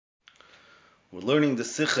We're learning the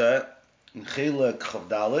Sikha in Chelek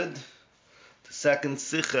Chavdalid, the second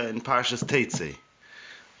Sikha in Parshas Tetze.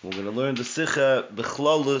 We're going to learn the Sikha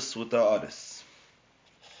Bechlolus with the Aris.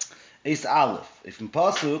 Eis Aleph. If in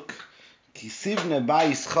Pasuk, Ki sivne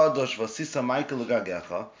bayis chadosh vasisa maike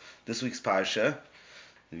l'gagecha, this week's Parsha,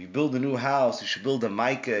 if you build a new house, you should build a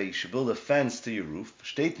maike, you should build a fence to your roof.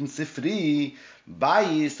 Steht in Sifri,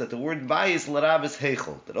 bayis, that the word bayis l'rab is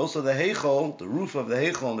heichel. That also the heichel, the roof of the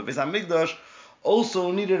heichel in the Beis HaMikdash,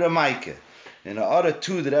 also needed a maike. In the other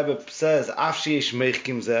two, the Rebbe says, Af sheyesh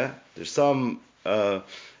meichkim zeh, there's some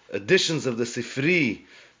additions of the Sifri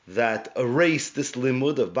that erase this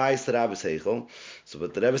limud of bayis l'rab is heichel. So,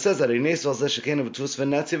 but the Rebbe says that in Nesval zeh shekenu v'tvus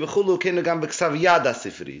v'netzi v'chulu kenu gam b'ksav yada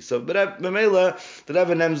Sifri. So, but B'meila, the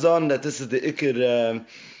Rebbe names on that this is the ikir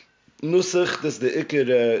nusach, this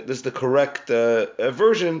is the correct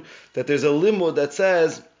version, that there's a limud that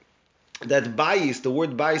says that bayis, the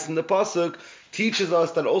word bayis in the pasuk, teaches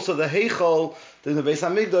us that also the heichal, the Beis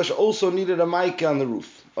HaMikdash, also needed a maike on the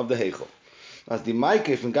roof of the heichal. As the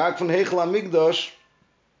maike from Gag von Heichal HaMikdash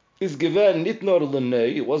is given nit nor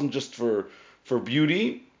l'nei, it wasn't just for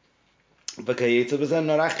beauty, v'kayetza v'zen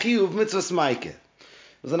nor achiyuv mitzvahs maike. It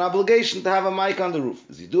was an obligation to have a maike on the roof.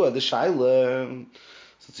 As Yidua, the shaila,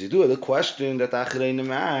 since Yidua, the question that Achreinim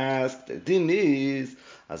asked, the din is,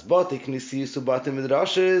 as batik nisis ubatim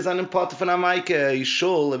midrashes an import from a maike,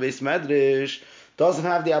 Yishul, a base medrash, doesn't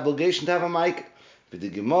have the obligation to have a maike. But the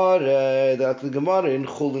Gemara in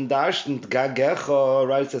Chulin Darshtan Gagecha,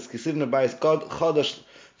 right, says Kisivna Bayis Chodosh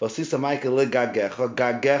Vasisa maike le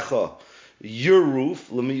Gagecha, your roof.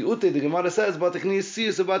 L'miyute, the Gemara says, batik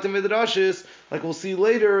nisis ubatim midrashes, like we'll see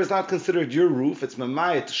later, is not considered your roof. It's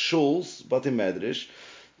Mamayat Shuls, batim medrash,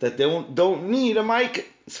 that they don't need a maike.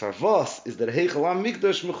 Sarvos is that Heichal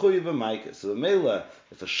HaMikdash mechuyev b'maike. So Mela,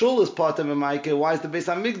 if a shul is part of a maike, why is the Beis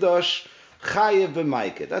HaMikdash chayev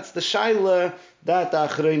b'maike? That's the shaila that the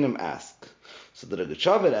Achreinim ask. So the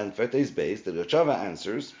Regachava answer is based. The Regachava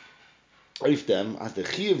answers, if them as the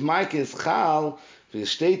chayev maike is chal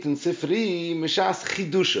v'shteit in Sifri mishas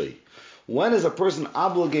chidushay. When is a person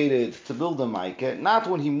obligated to build a maike? Not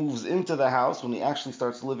when he moves into the house, when he actually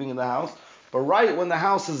starts living in the house, but right when the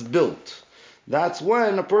house is built. That's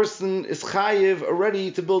when a person is chayiv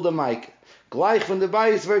already to build a maike. Gleich when the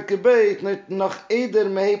bayis wird gebeit noch eder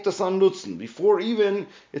mehebt das an nutzen. Before even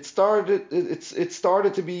it started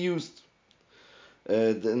to be used.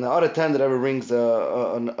 In the other 10 that ever rings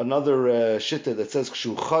another shitta that says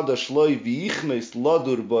kshu chadash loy v'ichnes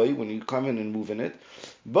ladur boy, when you come in and move in it.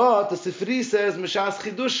 But the Sifri says mishas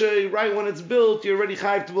chidushay, right when it's built you're already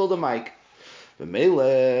chayiv to build a maike.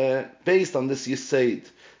 Based on this Yisayid,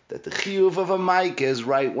 that the chiyuv of a maike is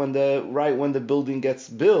right when the building gets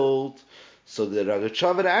built. So the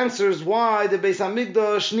Ragachavad answers why the Beis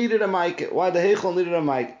HaMikdash needed a maike, why the Heichal needed a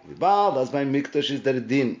maike. That's by Mikdash is der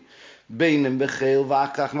din. Beinem bechel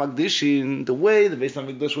v'akach magdishin. The way the Beis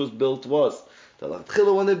HaMikdash was built was that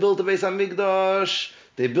when they built the Beis HaMikdash,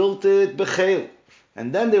 they built it bechel,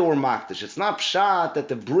 and then they were makdish. It's not pshat that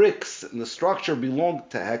the bricks and the structure belonged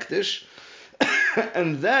to hektish,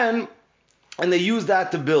 and they used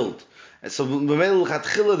that to build. And so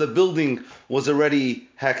the building was already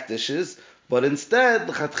hektishes, but instead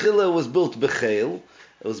the was built bechel.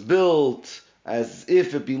 It was built as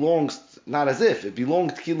if it belongs, not as if it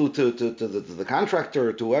belonged to the contractor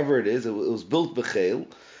or to whoever it is. It was built bechel,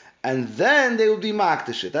 and then they would be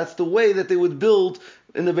makdish. That's the way that they would build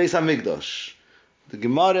in the Beis HaMikdash. The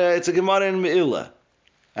Gemara, it's a Gemara in Me'ilah.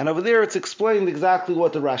 And over there it's explained exactly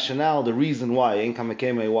what the rationale, the reason why,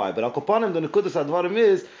 why. But Akopanim, the Nekudas Advarim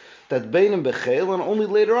is that Beinim Bechel, and only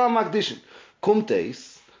later on Makdishin.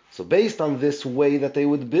 Kumteis, so based on this way that they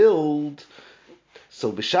would build,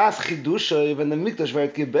 so B'shas Chidusha, when the Mikdash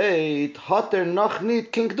werd gebeit, Hater noch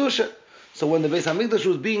nit King Kedusha. So when the Beis HaMikdash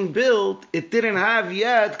was being built, it didn't have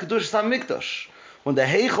yet Kedushas HaMikdash. When the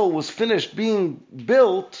Heichal was finished being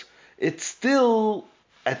built, it still,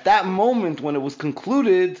 at that moment when it was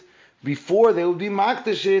concluded, before they would be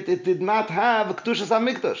makdish it did not have a Kedushas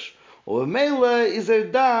HaMikdash. Or Mele is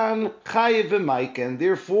dan chayev b'maike, and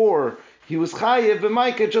therefore he was chayev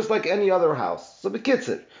b'maike just like any other house. So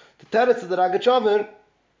bekitzer, the Tetze of the Ragachaver,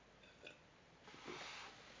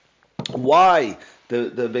 why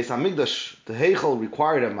the Beis HaMikdash, the Heichal,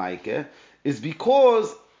 required a maike, is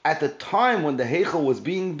because at the time when the Heichal was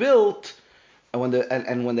being built, and when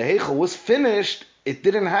the Heichal was finished, it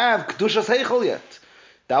didn't have Kedushas Heichal yet.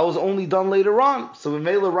 That was only done later on. So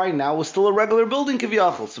Mela right now was still a regular building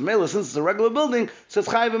Kiviyachal. So Mela, since it's a regular building, says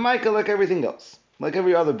Chayiv Maika like everything else, like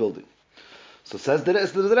every other building. So says the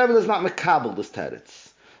Rebbe is not mekabel this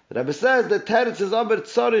teretz. The Rebbe says that Tetze is aber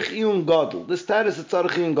tzarich iyun gadol. This Tetze is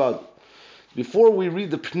tzarich iyun gadol. Before we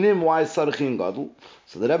read the pnim, why is tzarich iyun gadol?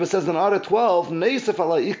 So the Rebbe says in Ara 12, neisef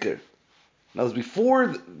ala iker. Now,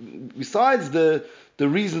 besides the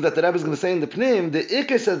reason that the Rebbe is going to say in the pnim, the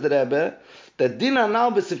iker says the Rebbe that dina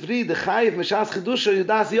nal besifri the chayiv mishas chedusha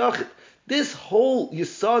yudas yachid. This whole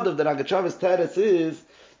yisod of the Ragachover's Tetze is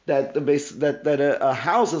that a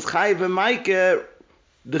house is chayiv and maike.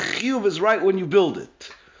 The chiyuv is right when you build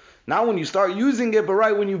it. Not when you start using it, but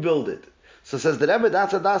right when you build it. So says the Rebbe,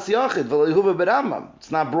 that's a das yachid, v'lehuva b'Rambam.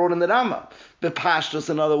 It's not brought in the Rambam.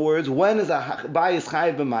 B'pashtus, in other words, when is a bayis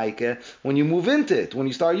chayiv b'maike? When you move into it, when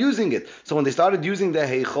you start using it. So when they started using the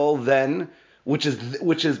heichol, then, which is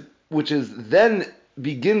then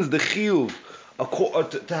begins the chiyuv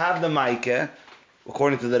to have the maike,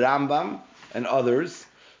 according to the Rambam and others.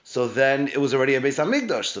 So then it was already a Beis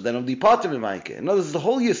HaMikdash. So then it'll be Pater B'Maike. In other words, the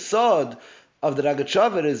whole yesod of the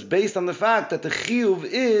Ragachover is based on the fact that the chiyuv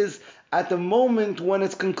is at the moment when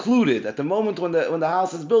it's concluded, at the moment when the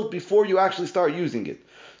house is built, before you actually start using it.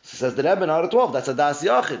 So says the Rebbe in Ara 12, that's a das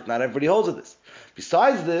yachid. Not everybody holds of this.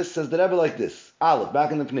 Besides this, says the Rebbe like this, Aleph,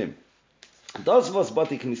 back in the Pnim. Das was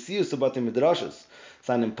bati knisius bati midrashas.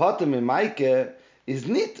 Seinen Pater B'Maike is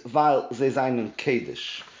nit weil ze seinen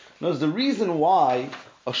Kedish. Now, the reason why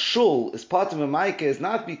a shul is Pater B'Maike is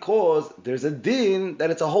not because there's a din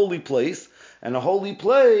that it's a holy place, and a holy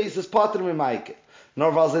place is Pater B'Maike.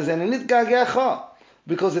 Nor weil ze seinen nit gagecha,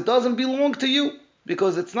 because it doesn't belong to you,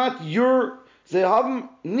 because it's not your. They haben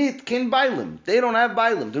nit kein bailim. They don't have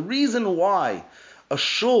bailim. The reason why a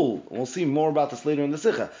shul, we'll see more about this later in the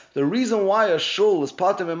Sikha, the reason why a shul is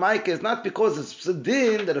Pater B'Maike is not because it's a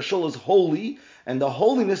din that a shul is holy, and the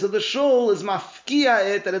holiness of the shul is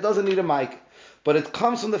mafkia it, that it doesn't need a maike. But it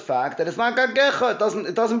comes from the fact that it's not gagecha,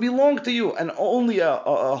 it doesn't belong to you, and only a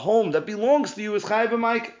home that belongs to you is chayiv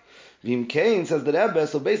b'maike. Vim Kain, says the Rebbe,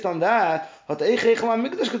 so based on that, hat eichechel am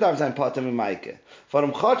mikdash gedarf sein Pater b'maike.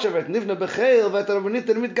 Varum chatshe vet nivne bechel vet aber nit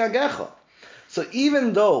mit gagecha. So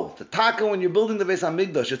even though the taka, when you're building the Beis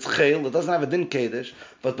HaMikdash, it's chayil, it doesn't have a din kedesh,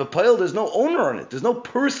 but b'payil, there's no owner on it. There's no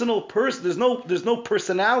personal person. There's no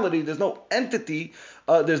personality. There's no entity.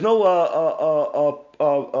 There's no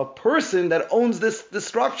a person that owns this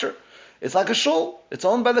structure. It's like a shul. It's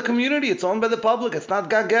owned by the community. It's owned by the public. It's not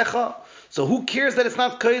gagecha. So who cares that it's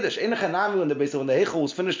not kodesh? When the heichal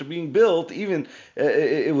was finished being built, even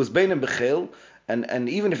it was bein and bechil. And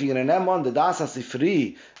even if you're going to name on the Das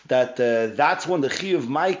HaSifri, that's when the Chiyuv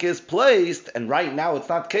Maike is placed, and right now it's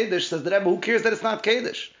not Kedesh, says the Rebbe, who cares that it's not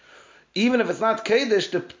Kedesh? Even if it's not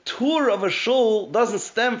Kedesh, the tour of a shul doesn't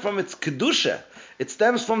stem from its Kedusha. It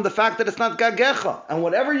stems from the fact that it's not Gagecha. And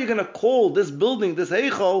whatever you're going to call this building, this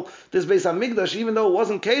Heichal, this Beis HaMikdash, even though it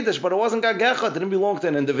wasn't Kedesh, but it wasn't Gagecha, it didn't belong to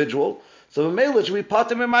an individual. So the Mele should be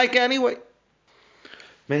Pater B'Maike anyway.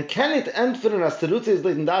 Men kann it entferen as terutze is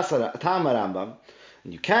in das Tam Rambam,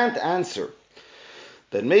 and you can't answer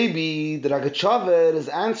that maybe the Ragachover is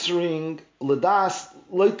answering ledas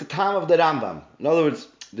like the time of the Rambam. In other words,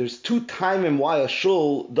 there's two timing why a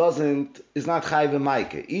shul is not chayv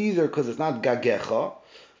b'maike. Either because it's not gagecha,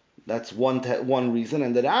 that's one reason,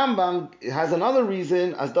 and the Rambam has another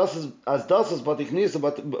reason as das is batiknis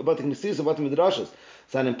but midrashas.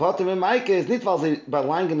 Seinen Pater B'Maike is nicht weil sie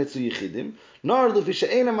belangen it zu Yechidim, nor lefi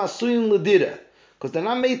she'enem asuyin l'dira, because they're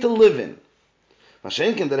not made to live in.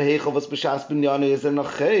 Mashenken der Heichel was b'shas binyane is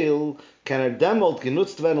noch heil, can demolt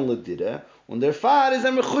genutzt werden l'dira, and their far is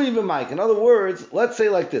mechuyev b'maike. In other words, let's say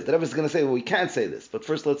like this. The Rebbe is going to say, well, we can't say this, but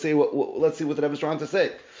first let's see what the Rebbe is trying to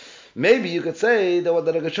say. Maybe you could say that what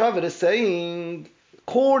the Ragachover is saying,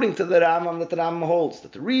 according to the Rambam, that the Rambam holds,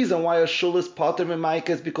 that the reason why a shul is Pater B'Maike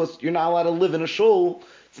is because you're not allowed to live in a shul.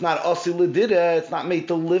 It's not asi l'dira, it's not made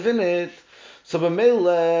to live in it. So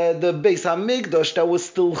b'meila, the Beis HaMikdash that was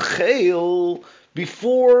still chayil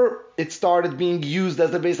before it started being used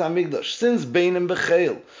as the Beis HaMikdash, since Bein and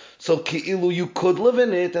Bechayil. So ki'ilu, you could live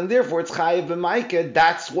in it, and therefore it's chayiv b'maike.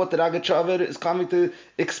 That's what the Ragachover is coming to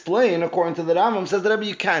explain, according to the Rambam. Says the Rebbe,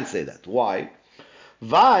 you can't say that. Why?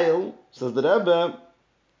 Weil, says the Rebbe,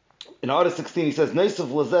 in Ara 16, he says,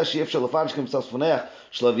 Neisuf l'zeh she'ef shel lefarshkim himself v'neach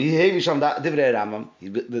sh'lavi hevi sham divrei Rambam.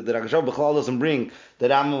 The Ragachover B'chlal doesn't bring the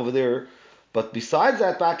Rambam over there. But besides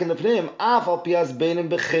that, back in the Pnim, af al pias beinim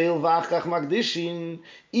b'cheil v'achkach magdishin,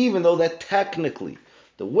 even though that technically,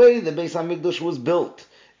 the way the Beis HaMikdash was built,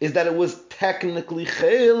 is that it was technically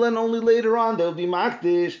chayil, and only later on there will be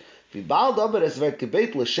makdish. Bottom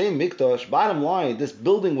line, this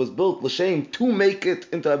building was built l'shem to make it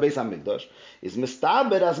into a Beis HaMikdash. Is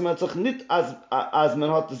mistaber as man sich nit as man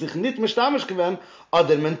hat sich nit mishtamish gewen,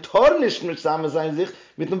 oder man tor nicht mit zamen sein sich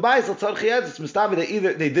Mit dem Beis, it's mistabi that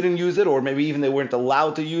either they didn't use it, or maybe even they weren't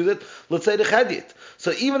allowed to use it. Let's say the chedit.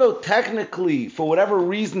 So even though technically, for whatever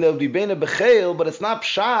reason, they would be beina bechel, but it's not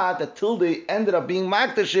pshat that till they ended up being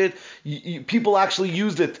makdash it, people actually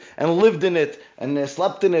used it and lived in it and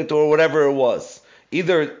slept in it or whatever it was.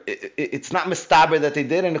 Either it's not mistaber that they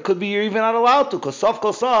did, and it could be you're even not allowed to, because sof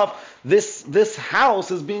kol sof, this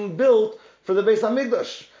house is being built for the Beis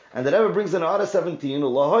Hamikdash. And the Rebbe brings in Orah 17,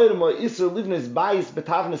 there's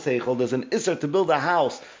an isser to build a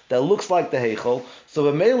house that looks like the heichel. So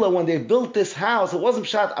B'meila, when they built this house, it wasn't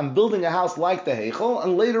pshat, I'm building a house like the heichel,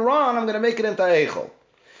 and later on I'm going to make it into a heichel.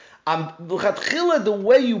 The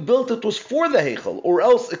way you built it was for the heichel, or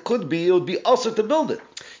else it would be also to build it.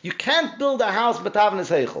 You can't build a house betavnes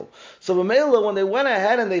heichel. So B'meila, when they went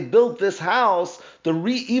ahead and they built this house,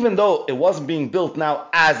 even though it wasn't being built now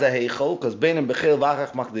as a heichel, because beinim bechel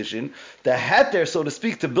v'achach makdishin, the heter, so to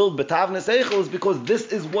speak, to build betavnes heichel is because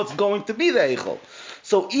this is what's going to be the heichel.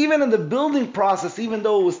 So even in the building process, even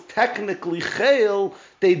though it was technically chayil,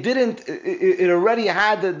 they didn't. It already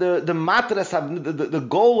had the matras, the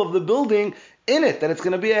goal of the building in it, that it's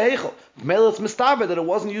going to be a heichel. Mela, it's mistaber that it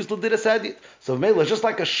wasn't used l'dida sedit. So Mela, just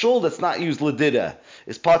like a shul that's not used l'dida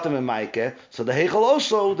is patam in maike. So the heichel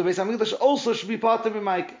also, the Beis Hamikdash also should be patam in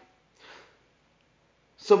maike.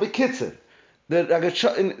 So bekitzer. The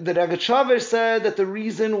Ragachover said that the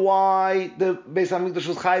reason why the Beis Hamikdash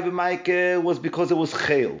was chayv b'maike was because it was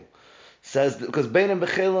chayil. Says because beinim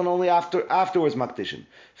bechayil and only afterwards makdishin.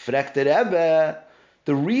 Frek the Rebbe,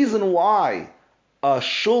 the reason why a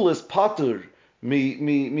shul is patur mi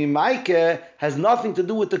maike has nothing to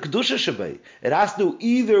do with the kedusha shabei. It has to do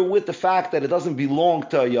either with the fact that it doesn't belong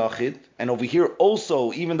to a yachid, and over here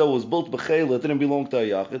also, even though it was built b'chayil, it didn't belong to a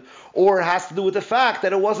yachid, or it has to do with the fact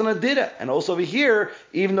that it wasn't a dira, and also over here,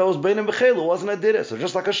 even though it was beinim b'chayil, it wasn't a dira. So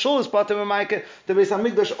just like a shul is patur mi maike, the Beis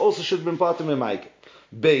Hamikdash also should have been patur mi maike.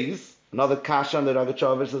 Beis. Another kasha on the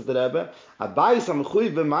Ragachover says the Rebbe, a bayis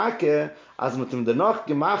ha-mechuyiv b'maike, as mitim denach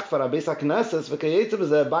gemacht for a beis ha-knesses, v'kayetze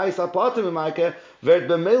b'zeh bayis ha-pater b'maike, v'ert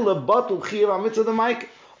b'meile batul chiyav ha-mitzvah d'maike.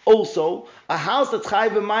 Also, a house that's chayiv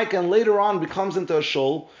b'maike and later on becomes into a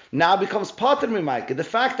shul, now becomes pater b'maike. The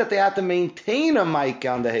fact that they had to maintain a maike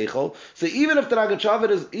on the heichel, so even if what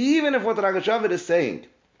the Ragachover is saying,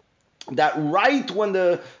 that right when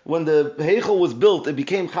the heichel was built, it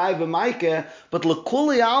became chayv b'maike, but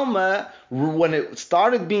l'kuli alma, when it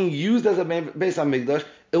started being used as a Beis Hamikdash,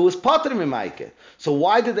 it was pater b'maike. So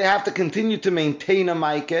why did they have to continue to maintain a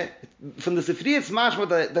maike? From the Sifri, it's mashma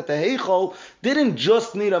that the heichel didn't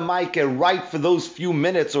just need a maike right for those few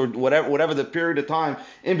minutes or whatever the period of time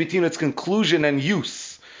in between its conclusion and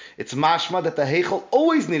use. It's mashma that the heichel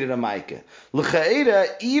always needed a maike. L'cha'era,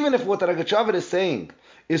 even if what the Ragachover is saying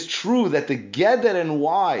is true that the geder and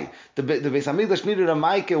why the Beis Hamikdash needed a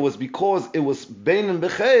maike was because it was bein and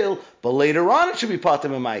bechel, but later on it should be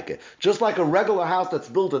patim and maike. Just like a regular house that's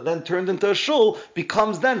built and then turned into a shul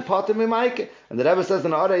becomes then patim and maike. And the Rebbe says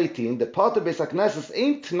in Orah 18, the patim Beis HaKnesses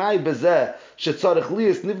ain't t'nai bezeh shetzarech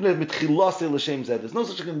liyas nivneh mitchilasi l'shem zeh. There's no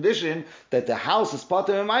such a condition that the house is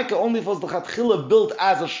patim and maike only if it was the chatchila built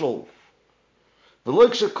as a shul. If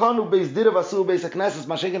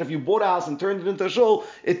you bought a house and turned it into a shul,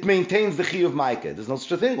 it maintains the chi of Maike. There's no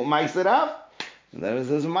such a thing. There's a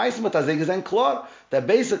that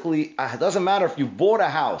basically it doesn't matter if you bought a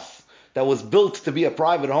house that was built to be a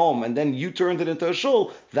private home and then you turned it into a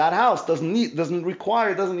shul, that house doesn't need a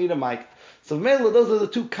Maike. So Mela, those are the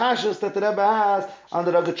two kashas that the Rebbe has on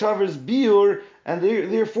the Ragachover's biur, and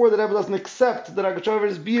therefore the Rebbe doesn't accept the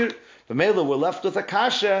Ragachover's biur. But Mela, we're left with a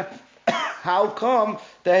kasha. How come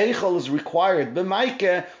the heichel is required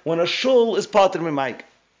b'maike when a shul is pater b'maike?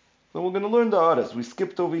 So we're going to learn the Oras. We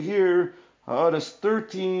skipped over here Oras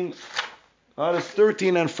 13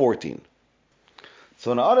 and 14.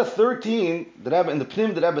 So in Oras 13, the Rebbe, in the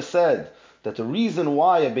Pnim, the Rebbe said that the reason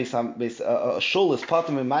why a shul is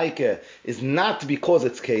pater b'maike is not because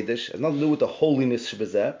it's Kaddish, it has nothing to do with the holiness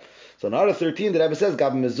shebezeh. So in Oras 13, the Rebbe says,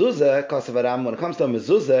 Gab mezuzah, kasev when it comes to a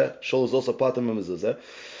mezuzah, shul is also pater b'mezuzah.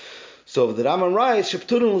 So the Rambam writes,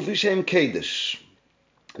 Shepturim l'vishem Kaddish.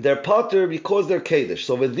 They're pater because they're Kaddish.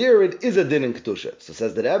 So over there it is a din in Kedusha. So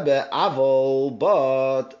says the Rebbe, Avol,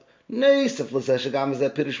 but Neisef l'seh shegam zeh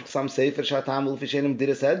pirish v'ksam sefer shatam l'vishenim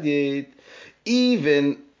diras hadyit.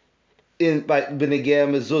 Even by Benegea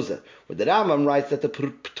Mezuzah, where the Rambam writes that the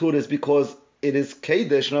Ptur is because it is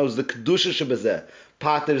Kaddish, knows the Kedusha shebezeh.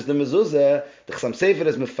 Pater is the Mezuzah, the Chasam Sefer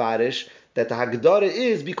is Mefarish, that the Hagdara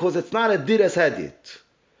is because it's not a diras hadyit.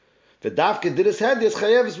 V'davke diris hedis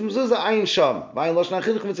chayeves mezuzah ayin sham. V'ayin lashon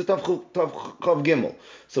achilich mitzvah tav gimel.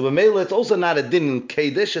 So b'meila it's also not a din in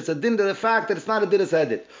Kedish, it's a din to the fact that it's not a diris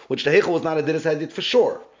hedit, which the heichel was not a diris hedit for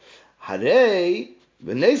sure. Harei,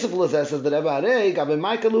 v'neisef l'zeh says the Rebbe, harei, gabe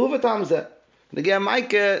Maika lehuva tamzeh. And again,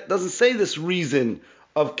 Maika doesn't say this reason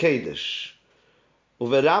of Kedish.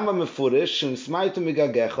 Uverama mefurish, sh'nismaitu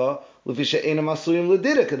migagecha, l'fi she'enam asuyim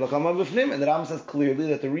l'dirik, and the Rambam says clearly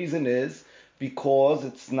that the reason is because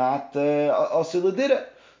it's not asul l'dirik.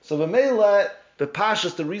 So v'meila, the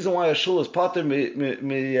pashas, the reason why a shul is pater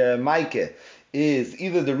Maika is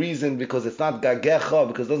either the reason because it's not gagecha,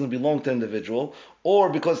 because it doesn't belong to individual, or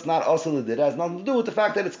because it's not asul l'dirik. It has nothing to do with the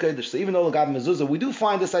fact that it's Kedish. So even though the Gab Mezuzah, we do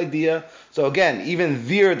find this idea. So again, even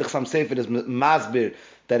there, the Chasam Sefer is masbir,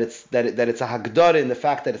 that it's a hagdara in the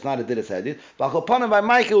fact that it's not a diris hadith. But by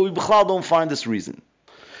Michael, we don't find this reason.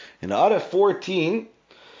 In the other 14,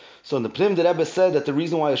 so in the Pnim, the Rebbe said that the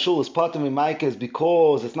reason why a shul is patim in Micah is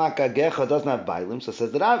because it's not gagecha, doesn't have bailim. So it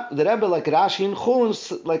says the Rebbe, like Rashi in Chulun,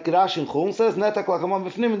 says netak lakamam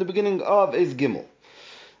b'fnim in the beginning of Eis Gimel.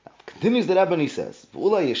 Continues the Rebbe and he says,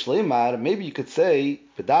 maybe you could say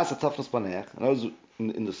v'das atafnos panech. And I was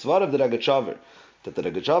in the svar of the Ragachaver, that the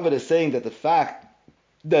Ragachaver is saying that the fact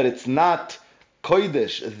that it's not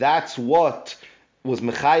kodesh, that's what was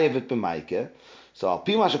mechayev it b'maike. So al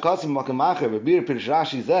pi ma shekasim makamacher v'bir pirish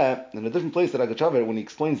Rashi zeh, in a different place that Ragachaver, when he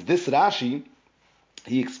explains this Rashi,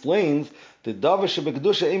 he explains the davar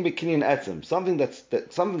shebekdusha ein bekinyan etzem, something that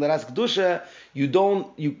has kedusha,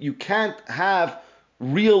 you can't have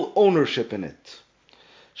real ownership in it.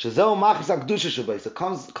 Shezeu machis hakdusha shebei. So it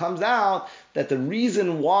comes out that the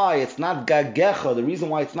reason why it's not gagecha, the reason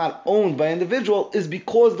why it's not owned by an individual, is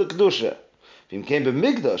because the kedusha. V'im kein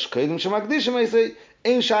b'migdash keidim shemakdishim, I say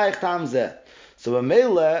ein shaykh tam zeh. So a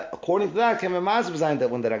mele, according to that, can be masbzayin that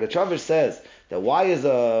when the Ragachaver says that why is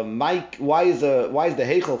the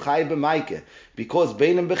heichel chay b'maike? Because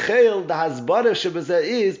beinim b'cheil, the hasbara shebezeh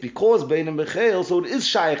is because beinim b'cheil, so it is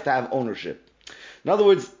shaykh to have ownership. In other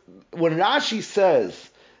words, when Rashi says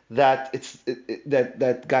that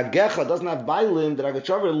that gagecha doesn't have bailim, the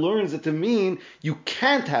Ragachaver learns it to mean you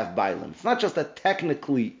can't have bailim. It's not just that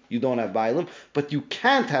technically you don't have bailim, but you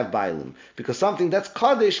can't have bailim because something that's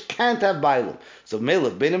kaddish can't have bailim. So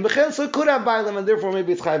melech beinim bechel, so it could have bailim, and therefore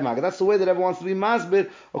maybe it's chayv maga. That's the way that everyone wants to be masbir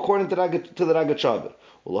according to the Ragachaver.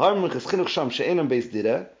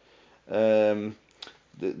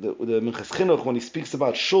 The Minchas Chinuch, when he speaks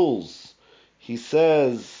about shuls, he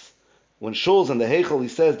says, when shuls and the heichel, he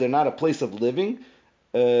says they're not a place of living.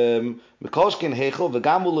 Koshkin heichel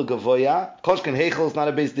v'gamu legavoya. Koshkin heichel is not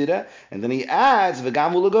a beis dira, and then he adds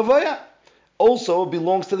v'gamu legavoya. Also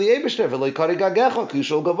belongs to the Eibishter. V'loi kari gagecha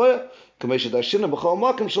k'yishol gavoya. K'meshet hashina b'chol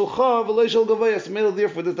makim sholcha v'loi shol gavoya. So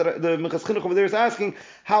therefore, the Minchas Chinuch over there is asking,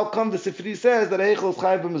 how come the Sifri says that heichel is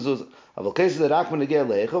chayav b'mezuzah? Aval cases that Akman negeh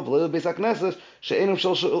leichel v'loi beis hakneses she'enum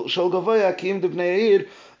shol gavoya ki'im d'bnei ha'ir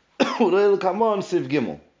u'loi l'kamon siv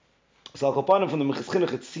gimel. So Al-Kapanim from the Minchas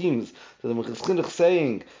Chinuch, it seems that the Minchas Chinuch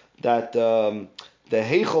saying that the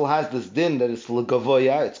heichel has this din that it's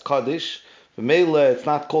legavoya, it's kaddish. V'meila, it's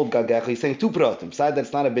not called gagecha. He's saying two pratim. Besides that,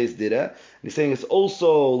 it's not a beis dira. He's saying it's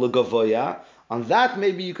also legavoya. On that,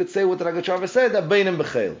 maybe you could say what the Ragachaver said, that beinim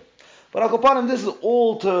b'cheil. But Al-Kapanim, this is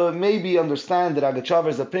all to maybe understand the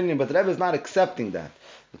Ragachaver's opinion, but the Rebbe is not accepting that.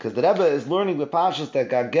 Because the Rebbe is learning the pashas that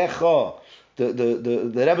gagecha, the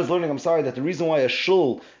Rebbe is learning, that the reason why a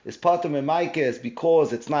shul is patur memaike is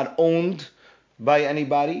because it's not owned by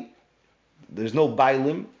anybody. There's no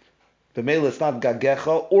bailim. The mele it's not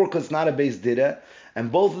gagecha, or because it's not a beis dira.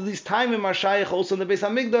 And both of these timim are shaykh also in the Beis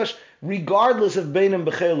Hamikdash, regardless if beinim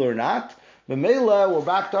b'cheil or not. The mele, we're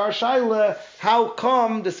back to our shaila. How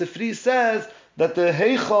come the Sifri says that the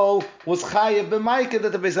heichal was chayev b'maike,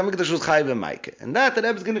 that the Beis Hamikdash was chayev b'maike? And that the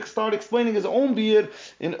Rebbe is going to start explaining his own beard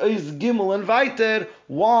in Eis Gimel and Weiter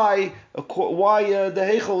why the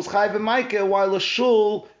heichal was chayev b'maike while a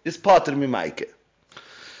shul is pater b'maike.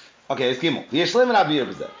 Okay, Eis Gimel. V'yeshlem Rabbi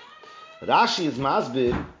B'zeh. Rashi is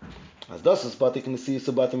masbir as das is batik nisi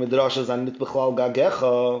subat midrashas and nit bechlal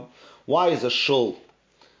gagecha. Why is a shul?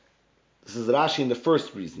 This is Rashi in the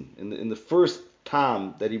first reason, in the first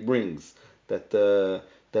tam that he brings, that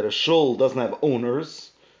a shul doesn't have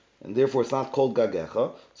owners, and therefore it's not called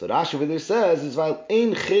gagecha. So Rashi over there says, is weil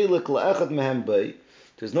ein chelek le'echad mehem bei.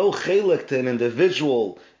 There's no chelek to an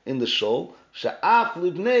individual in the shul. Sha'af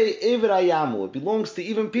libnei ever ayamu. It belongs to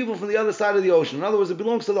even people from the other side of the ocean. In other words, it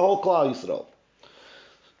belongs to the whole Klal Yisrael.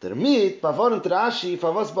 Dermit, Bavaran Rashi,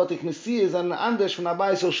 Favas Batik Nisi is an Andesh from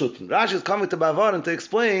Abai Shel Shutun. Rashi is coming to Bavaran to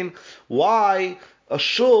explain why a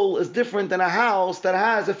shul is different than a house that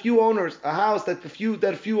has a few owners, a house that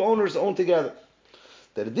few owners own together.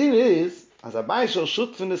 The din is, as a Bayis shel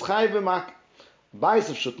Shutfen is Chai b'Mak. Bayis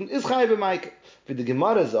of Shutfen is Chai b'Mak. Wie the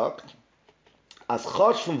Gemara sagt, as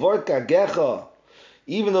Chotsh from Wort Gagecha,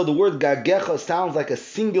 even though the word Gagecha sounds like a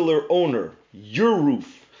singular owner, your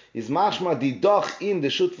roof, is mashma didach in the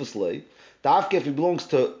Shutfeslei, Tafke if it belongs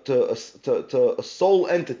to a sole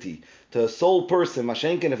entity, to a sole person,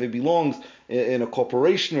 Mashenken if it belongs in a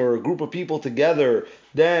corporation or a group of people together,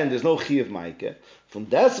 then there's no Chi of Maike. Von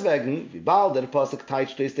deswegen, wie bald der Pasuk teich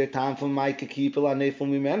steht der Tam von Maike kiepel anefel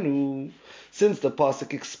mimenu. Since the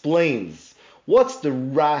Pasuk explains what's the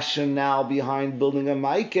rationale behind building a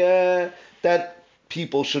Maike, that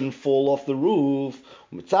people shouldn't fall off the roof.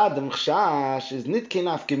 Mitzad dem chashash is nit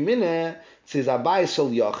kenaf gemine. Says Abayis shel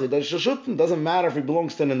Yachid that Shutfin doesn't matter if it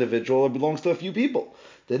belongs to an individual or belongs to a few people.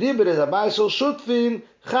 The Ribber is Abayis shel Shutfin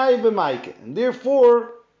Chai b'Maike, and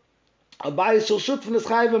therefore Abayis shel Shutfin is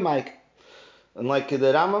Chai b'Maike. And like the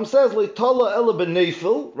Rambam says, Leitala ela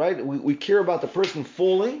b'Neifel, right? We care about the person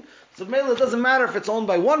falling. So it doesn't matter if it's owned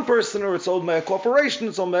by one person or it's owned by a corporation,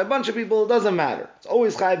 it's owned by a bunch of people. It doesn't matter. It's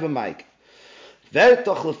always Chai b'Maike. Wer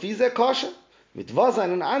toch lefi ze kasha? Mit was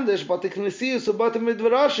einen anders, but the Knesius so but mit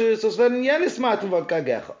Rashes, so werden jenes maten wat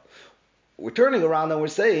Gagecha. We're turning around and we're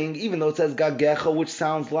saying, even though it says Gagecha, which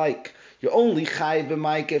sounds like you're only Chai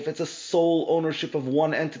b'Maike if it's a sole ownership of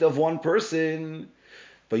one entity, of one person.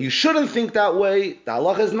 But you shouldn't think that way. The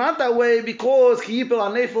halacha is not that way because Chiyipel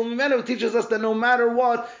Anefel Mimenu teaches us that no matter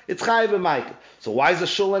what, it's Chai b'Maike. So why is the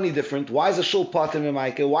shul any different? Why is the shul pater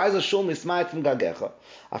b'Maike? Why is the shul nismayit from Gagecha?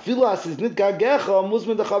 Afilu as is nit Gagecha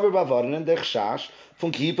muzmin dechaber bavarin and dechshash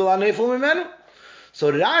from Chiyipel Anefel Mimenu. So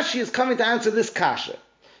Rashi is coming to answer this kasha.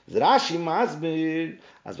 Rashi masbir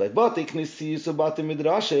as by Bate Knisi so Bate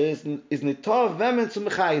Midrash is nitov vemen zu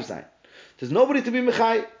mechayiv sein. There's nobody to be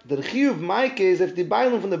mechai. The chiyuv maike is if they buy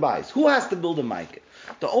them from the bais. Who has to build a maike?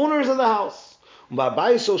 The owners of the house. By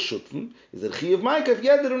bais shel shutfen is the chiyuv maike if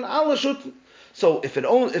yederun alle shutfen. So if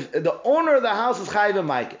the owner of the house is chayiv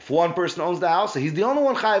maike, if one person owns the house, so he's the only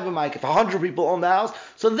one chayiv maike. If 100 people own the house,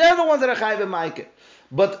 so they're the ones that are chayiv maike.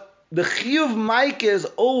 But the chiyuv maike is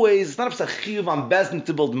always, it's not a chiyuv on bezdin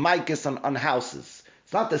to build maikes on houses.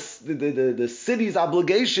 It's not the city's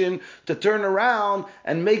obligation to turn around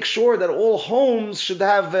and make sure that all homes should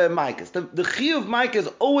have maikas. The chiyuv maika is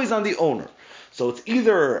always on the owner. So it's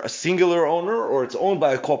either a singular owner or it's owned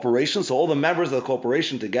by a corporation. So all the members of the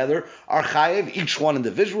corporation together are chayiv, each one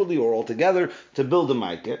individually or all together, to build a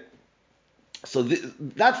maika. So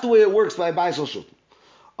that's the way it works by Bayis shel Shutfen.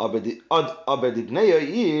 Aber die Bnei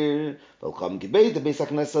Yair, welcome gebet, the Beis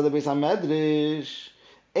HaKnesset, the Beis HaMedrash,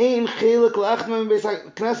 ein Chelek lechtem Beis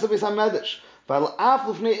HaKnesset, Beis HaMedrash, weil af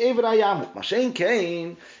lefnei Ever Hayamu. Mashen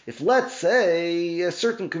Kain, if let's say a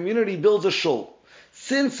certain community builds a shul,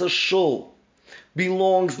 since a shul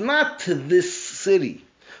belongs not to this city,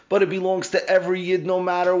 but it belongs to every yid no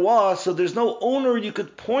matter what, so there's no owner you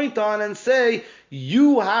could point on and say,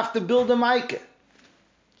 you have to build a maike.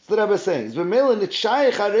 That's what the Rebbe is saying.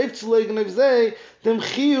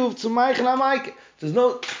 There's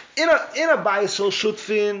no in a Bayis shel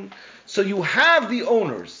Shutfin, so you have the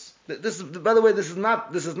owners. This is, by the way, this is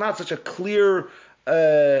not such a clear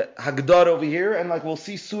hagdar over here, and like we'll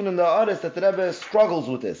see soon in the Aris that the Rebbe struggles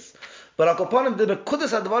with this. But Akopanim, the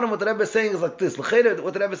Nekudas Advarim, what the Rebbe is saying is like this. What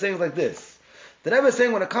the Rebbe is saying is like this. The Rebbe is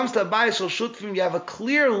saying when it comes to a Bayis shel Shutfin, you have a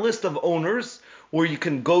clear list of owners where you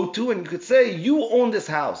can go to and you could say, you own this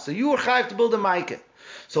house, so you are chayav to build a maike.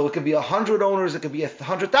 So it could be 100 owners, it could be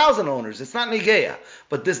 100,000 owners. It's not negeya.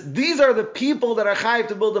 But these are the people that are chayav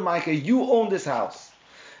to build a maike. You own this house.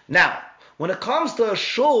 Now, when it comes to a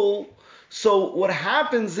shul, so what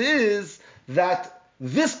happens is that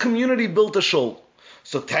this community built a shul.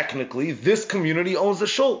 So technically, this community owns the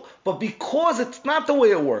shul. But because it's not the way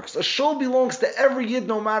it works, a shul belongs to every yid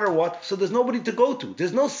no matter what, so there's nobody to go to.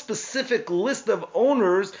 There's no specific list of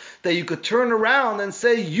owners that you could turn around and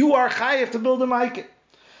say, you are chayav to build a maike.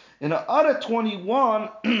 In Ara 21,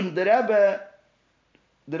 the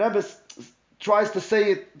Rebbe tries to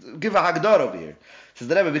say it, give a hagdar over here. It says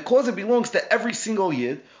the Rebbe, because it belongs to every single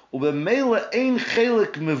yid, u'b'meila ein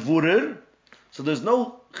chelek mevurer, so there's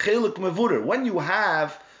no chelek mevurer. When you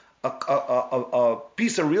have a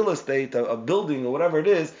piece of real estate, a building or whatever it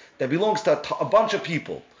is, that belongs to a bunch of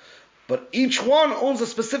people, but each one owns a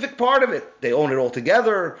specific part of it. They own it all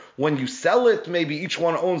together. When you sell it, maybe each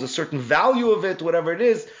one owns a certain value of it, whatever it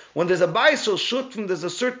is. When there's a Bayis shel Shutfin, there's a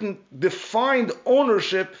certain defined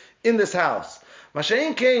ownership in this house.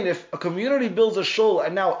 Mashayin Kain, if a community builds a shul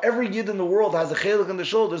and now every yid in the world has a chelik in the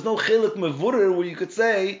shul, there's no chelik mevurer where you could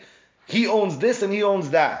say, he owns this and he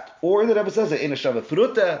owns that. Or the Rebbe says, in a Shava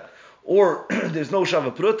Pruta, or there's no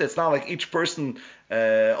Shava Pruta. It's not like each person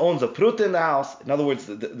owns a Pruta in the house. In other words,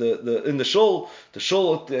 in the shul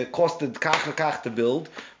costed kach to build,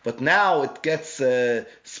 but now it gets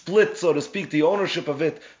split, so to speak, the ownership of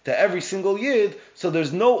it to every single yid. So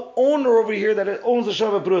there's no owner over here that owns a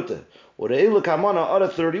Shava Pruta. Or the Eilu Kamana Ara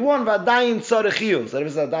 31, Vadayin Tzarechiyun. So there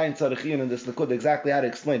is Vadayin Tzarechiyun in this Likud, exactly how to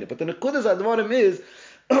explain it. But the Likud is Advarim is,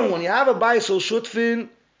 when you have a Bayis Shel Shutfin,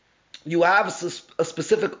 you have a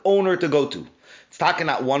specific owner to go to. It's talking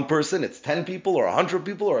not one person, it's 10 people or 100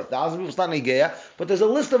 people or 1,000 people, it's not Negeya, but there's a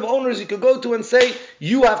list of owners you could go to and say,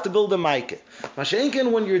 you have to build a Maikeh.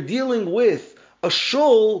 Mashenkin, when you're dealing with a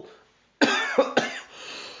shul,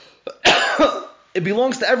 it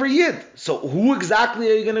belongs to every yid. So who exactly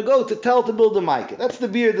are you going to go to tell to build a Maikeh? That's the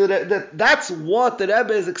beer, that's what the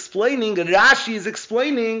Rebbe is explaining, Rashi is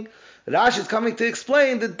explaining. Rashi is coming to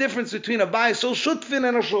explain the difference between a Bayis Shel Shutfin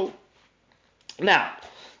and a shul. Now,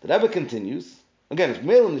 the Rebbe continues. Again, it's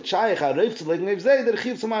mail in the Chayach Arif to like Nevzei der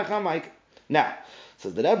Chiv Samay Chamaik. Now,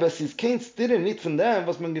 says the Rebbe, sie kein Stirren nicht von dem,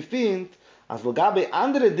 was man gefindt, als Logabe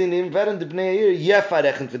andere Dinim werden die Bnei Yair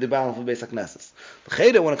jefarechend für die Balen von Beis HaKnesses.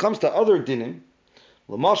 When it comes to other Dinim,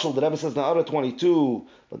 L'mashal, the Rebbe says in Ara 22,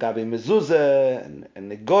 L'gabe mezuzah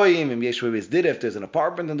and negoyim, and yeshua is did if there's an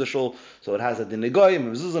apartment in the shul, so it has a din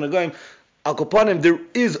negoyim, mezuzah negoyim. Al Kopanim, there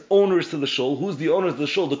is owners to the shul. Who's the owners of the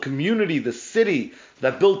shul? The community, the city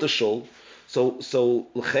that built the shul. So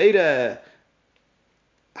l'cheira,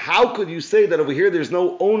 how could you say that over here there's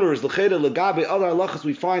no owners? L'cheira l'gabe other halachas,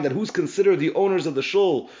 we find that who's considered the owners of the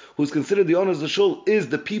shul, who's considered the owners of the shul is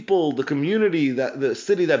the people, the community, that the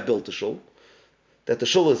city that built the shul, that the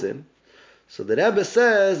shul is in. So the Rebbe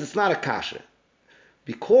says it's not a kasha,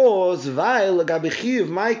 because weil gabichiv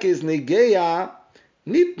Maike is negeya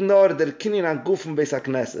nit nor der kinyan an gufen beis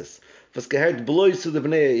HaKnesses, was gehört bloß zu der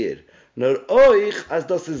Bnei Yair, nor euch as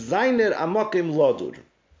das is seiner amakim ladur.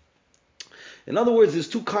 In other words, there's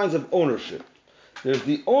two kinds of ownership. There's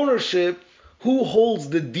the ownership, who holds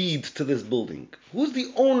the deed to this building? Who's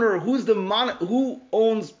the owner? Who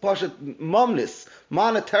owns Pashat Mamnis?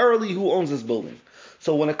 Monetarily, who owns this building?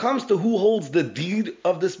 So when it comes to who holds the deed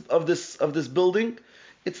of this building,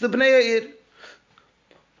 it's the Bnei Yair.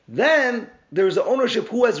 Then there's an ownership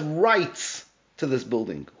who has rights to this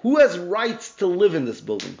building. Who has rights to live in this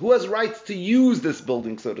building? Who has rights to use this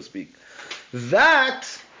building, so to speak? That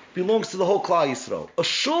belongs to the whole Klal Yisrael. A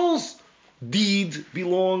shul's deed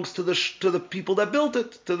belongs to the people that built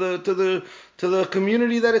it, to the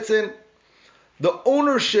community that it's in. The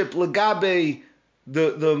ownership, legabe,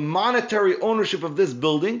 the monetary ownership of this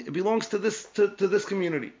building, it belongs to this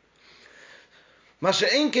community.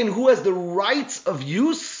 Masha'enken, who has the rights of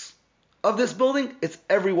use of this building? It's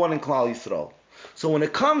everyone in Klal Yisrael. So when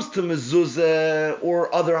it comes to mezuzah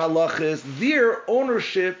or other halachas, their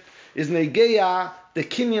ownership is negeya the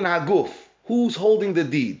kinyan haguf. Who's holding the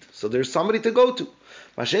deed? So there's somebody to go to.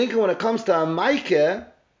 Masha'enken, when it comes to a maikeh,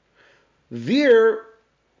 there,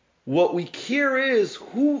 what we care is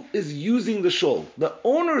who is using the shul. The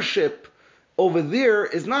ownership over there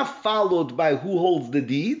is not followed by who holds the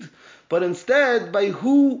deed, but instead by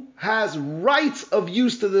who has rights of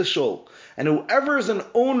use to the shul. And whoever is an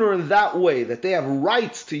owner in that way, that they have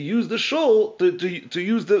rights to use the shul, to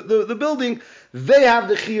use the building, they have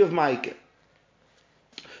the chi of maikeh.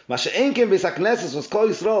 Masha'enken Beis HaKnesses, was Kol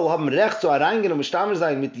Yisrael haben Recht zu reingehen und bestammen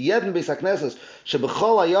sein mit jedem Beis HaKnesses,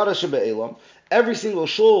 shebechol hayara shebe'elam. Every single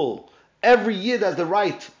shul, every yid has the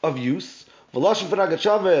right of use. V'loshen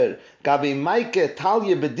v'ragachaver, gabi maike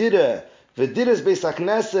talye bedire, v'dires Beis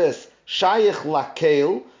HaKnesses, shayich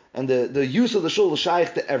lakel, and the use of the shul is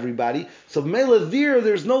shayich to everybody. So mele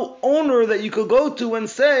there's no owner that you could go to and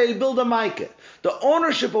say, build a maike. The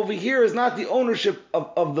ownership over here is not the ownership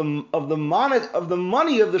of the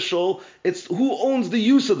money of the shul. It's who owns the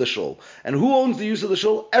use of the shul. And who owns the use of the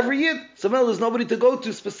shul? Every yid. So there's nobody to go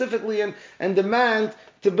to specifically and demand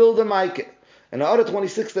to build a maike. And Ara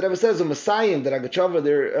 26 that Rebbe says, a Messiah that Agachava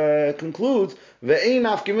there concludes, Ve'ein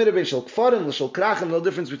af gemira ben shel kfarim l'shel krachim, no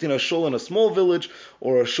difference between a shul in a small village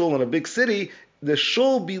or a shul in a big city. The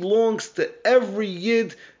shul belongs to every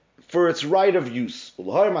yid for its right of use. If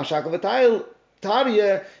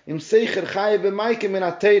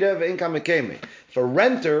a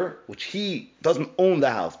renter, which he doesn't own the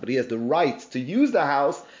house, but he has the right to use the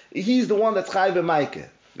house, he's the one that's chai b'maike.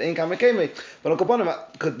 But the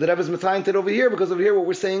Rebbe is mitzayin over here, because over here what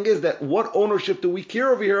we're saying is that what ownership do we care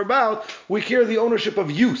over here about? We care the ownership of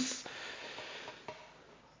use.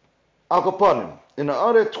 In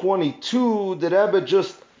Ara 22, the Rebbe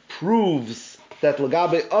just proves that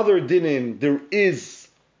Lagabe other dinim, there is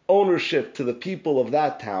ownership to the people of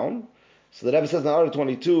that town. So the Rebbe says in Arah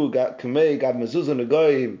 22, Gab mezuzah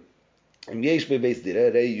negoyim, yesh bebeis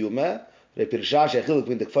dire, rei yume, rei pirshash yachiluk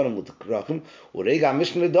v'in dekfarim l'tekrachim, urei ga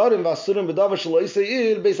mishkan nedarim v'asurim b'davar shelo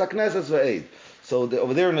yisayir beis hakneses v'eid. So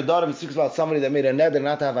over there in the Darim, it speaks about somebody that made a neder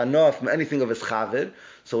not to have anoah from anything of his chavir.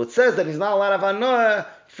 So it says that he's not allowed to have anoah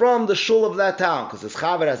from the shul of that town, because his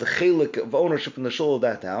chavir has a chelek of ownership in the shul of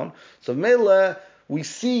that town. So Mela, we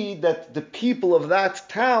see that the people of that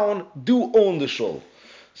town do own the shul.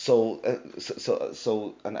 So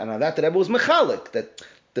and on that the Rebbe was mechalik. That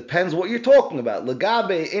depends what you're talking about.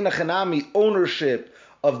 Legabe enachanami ownership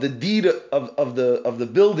of the deed of the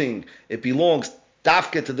building, it belongs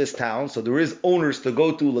dafke to this town, so there is owners to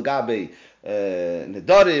go to legabe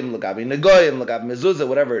nedarim, legabe negoyim, legabe mezuzah,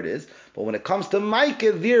 whatever it is. But when it comes to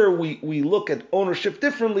Micah, there we look at ownership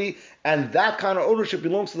differently, and that kind of ownership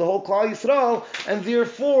belongs to the whole Klal Yisrael, and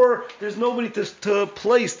therefore there's nobody to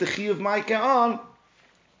place the chi of Micah on,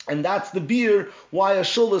 and that's the beer why a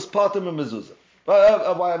shul is patim and mezuzah.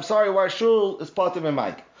 Why a shul is patim and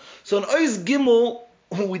Micah. So in Ois Gimel,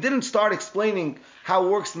 we didn't start explaining how it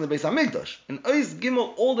works in the Beis HaMikdash. In Ois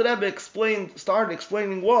Gimel, all the Rebbe started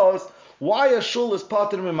explaining was why a shul is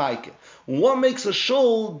pater mimaike. What makes a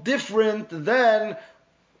shul different than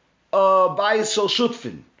a bayis shel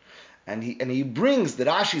shutfin? And he brings the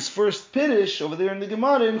Rashi's first pirish over there in the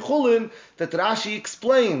Gemara in Chulin that Rashi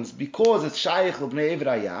explains because it's Shaykh l'bnei Ever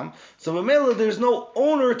Hayam. So Mamela, there's no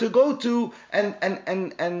owner to go to and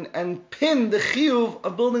pin the chiyuv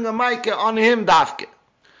of building a maikeh on him dafke.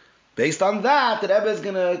 Based on that, the Rebbe is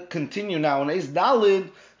going to continue now in Eis Dalid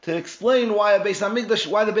to explain why the Beis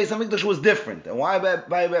Hamikdash was different, and why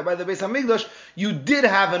by the Beis Hamikdash you did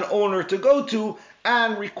have an owner to go to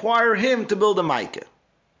and require him to build a maikeh.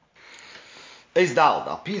 Eis Dalid,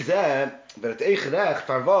 al pi zeh, wird gerecht,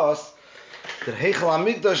 for was der Heichel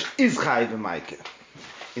HaMikdash is chayv maikeh.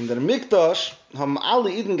 In der Mikdash haben alle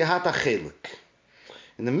Iden gehat a Chelek.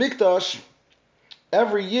 In the Mikdash,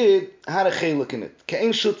 every Yid had a Chelek in it.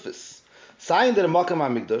 Kein Shutfis. Sei in der Makam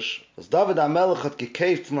HaMikdash, was David HaMelech hat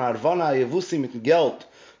gekauft von Arvana HaYevusi mit dem Geld,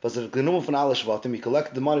 was genommen von alle Shvatim. He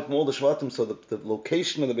collected the money from all the Shvatim, so the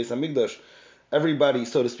location of the Beis HaMikdash, everybody,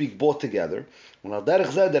 so to speak, bought together. Und al derech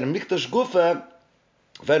zeh, der Mikdash Gufe,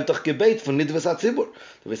 werd doch gebet von Nidves HaZibur.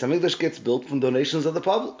 The Beis HaMikdash gets built from donations of the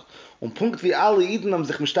public. Und Punkt wie alle Yidden haben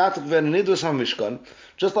sich mishtatig werden in Nidves HaMishkan,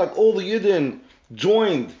 just like all the Yidden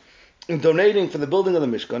joined in donating for the building of the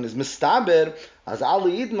Mishkan, is mistaber, as alle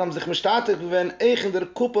Yidden haben sich mishtatig werden eich in der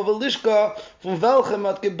Kuppe Velishka, von welchem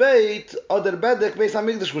hat gebet, oder bedek Beis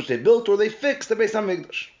HaMikdash, which they built or they fixed the Beis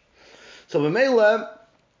HaMikdash. So B'meila,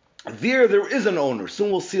 there is an owner.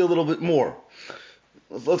 Soon we'll see a little bit more.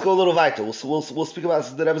 Let's go a little weiter. We'll speak about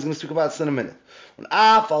this. The Rebbe is going to speak about this in a minute. Und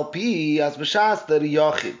af al pi as b'shas der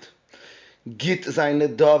Yachid git seine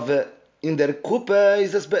Dove in der Kuppe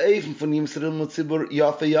is es beefen von Yisrael Mutzibur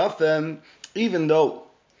Yafe. Even though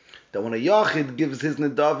that when a Yachid gives his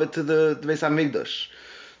Nedave to the Beis HaMikdash,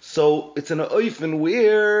 so it's in an oifen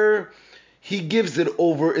where he gives it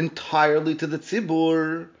over entirely to the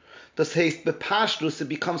Tzibur. Das heißt, bepashtus, it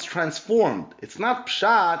becomes transformed. It's not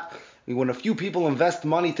pshat. When a few people invest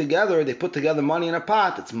money together, they put together money in a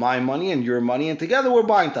pot. It's my money and your money, and together we're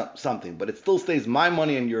buying something. But it still stays my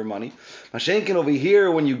money and your money. Mashenkin over here,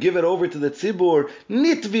 when you give it over to the tzibur,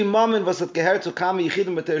 nit vi mamen was hat gehört zu kami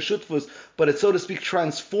yichidim b'ter shutfus, but it's, so to speak,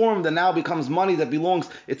 transformed and now becomes money that belongs.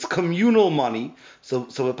 It's communal money. So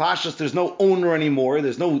b'pashtus, there's no owner anymore.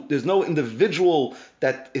 There's no individual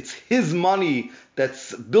that it's his money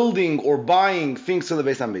that's building or buying things to the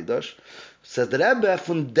Beis HaMikdash. Says the Rebbe,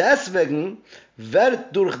 von deswegen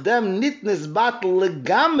wird durch dem nit nisbatel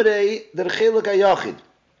legamrei der Chelek HaYachid.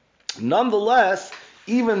 Nonetheless,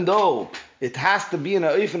 even though it has to be in a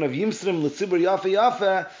oifen of Yimsrim L'tzibur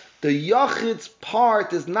Yafe, the Yachid's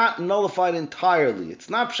part is not nullified entirely. It's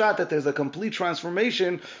not pshat that there's a complete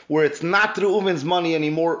transformation where it's not Reuven's money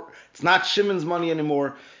anymore, it's not Shimon's money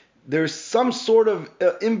anymore. There's some sort of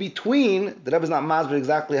in-between. The Rebbe is not masber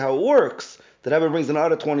exactly how it works. The Rebbe brings in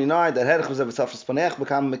Arah 29 that Herech v'zeh v'safras panech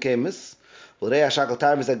b'kam mekemis v'rei ha'shakal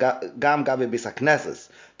tar v'zeh gam gabe b'is ha'knesses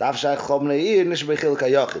dav shaykh chob ne'ir nish b'chilek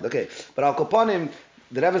ha'yachid. Okay, but al kopanim,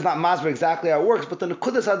 the Rebbe is not masber exactly how it works, but the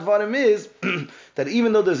nekudas advarim is that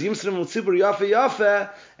even though there's Yimsrim L'tzibur Yafe,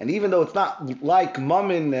 and even though it's not like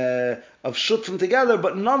mammon of shutfim together,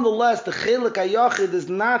 but nonetheless the Chelek HaYachid is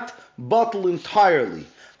not bottled entirely.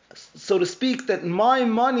 So to speak, that my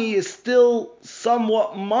money is still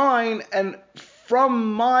somewhat mine, and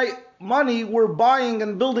from my money we're buying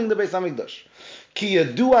and building the Beis HaMikdash. Ki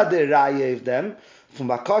yadua derayev them, From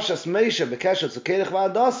Bakashas Meisha Bekeshet Zukerech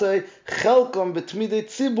Va'adasei Chelkom Betmidei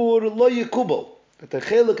Tzibur Lo Yekubel. That the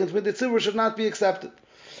Chelek and Betmidei Tzibur should not be accepted.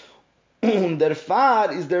 Der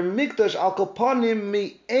Far is der Mikdash al Kopanim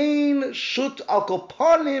Me'ein Shut al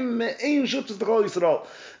Kopanim Me'ein Shut is the Chol Yisrael.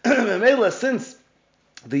 Memela, since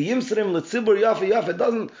the Yimsrim L'Tzibur Yafe Yafe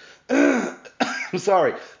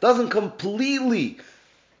doesn't completely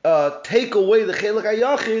take away the Chelek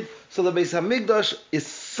HaYachid, so the Beis HaMikdash is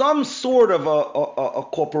some sort of a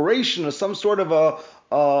corporation or some sort of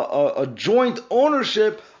a joint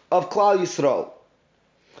ownership of Klal Yisrael.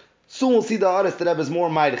 Soon we'll see the Ares that Rebbe is more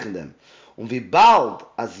meidig in them. Und wie bald,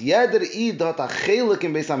 as jeder Yid hat a Chelek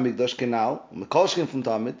in Beis HaMikdash genau, und Mekolshkin from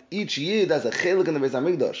Tamid, each Yid has a Chelek in the Beis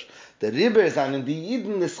HaMikdash. Der Rebbe ist an die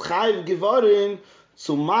Yiden ist chayv geworden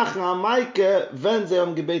zu machen a Maike, wenn sie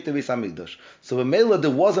am Gebet Beis HaMikdash. So when Mela there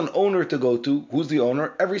was an owner to go to, who's the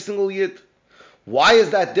owner? Every single Yid. Why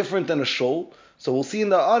is that different than a shul? So we'll see in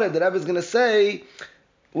the Ara, the Rebbe is going to say,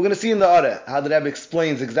 we're going to see in the Ara how the Rebbe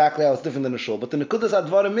explains exactly how it's different than a shul. But the Nekudas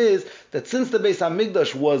Advarim is that since the Beis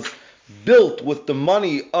HaMikdash was built with the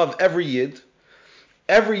money of every Yid,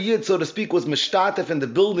 so to speak, was mishtatef in the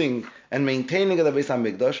building and maintaining of the Beis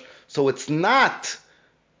HaMikdash, so it's not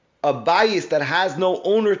a bias that has no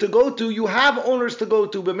owner to go to. You have owners to go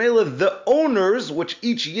to. B'meila, the owners, which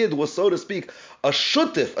each Yid was, so to speak, a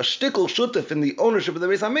shutif, a shtickle shutif in the ownership of the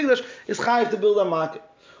Beis HaMikdash, is chayiv to build a market.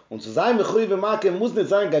 Und zu sein mechuyev market muss nicht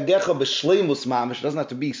sein gagecha b'shleimus mamish. It doesn't have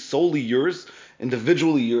to be solely yours,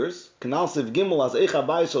 individually yours. Kanal Siv Gimel as eicha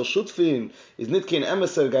bayis shel shutfin is nit kein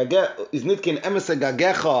emeser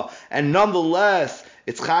gagecha, and nonetheless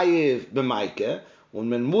it's chayiv b'maike. Und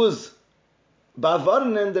man muss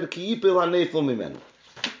bavarnen der kiyipil hanefel mimenu.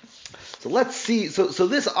 So let's see. So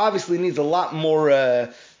this obviously needs a lot more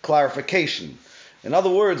clarification. In other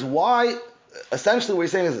words, why? Essentially, what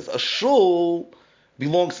he's saying is this: a shul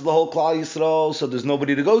belongs to the whole Klal Yisrael, so there's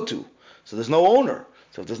nobody to go to. So there's no owner.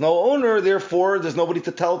 So if there's no owner, therefore there's nobody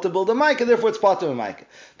to tell to build a mic, and therefore it's part of a mic.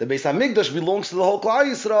 The Beis HaMikdash belongs to the whole Klal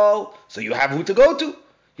Yisrael, so you have who to go to.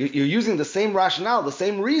 You're using the same rationale, the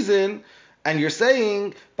same reason, and you're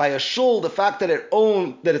saying by a shul, the fact that it's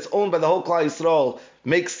owned by the whole Klal Yisrael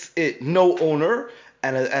makes it no owner,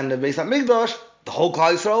 and the Beis HaMikdash, the whole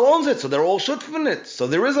Klal Yisrael owns it, so they're all shutf in it. So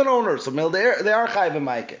there is an owner, so they are chayv and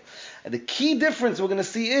maike. And the key difference we're going to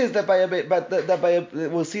see is that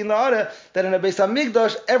we'll see in the Ara that in a Beis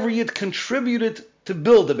HaMikdash, every Yid contributed to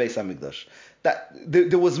build the Beis HaMikdash. That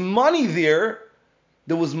there was money there.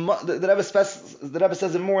 The Rebbe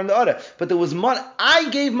says it more in the Ara. But there was money. I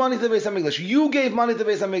gave money to the Beis HaMikdash. You gave money to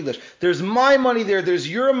the Beis HaMikdash. There's my money there. There's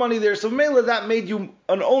your money there. So Mela, that made you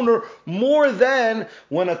an owner more than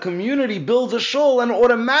when a community builds a shul and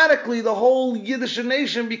automatically the whole Yiddish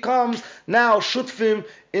nation becomes now shutfim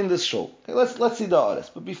in this shul. Okay, let's see the Aras.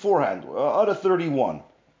 But beforehand, Ara 31.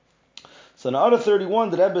 So in Ara 31,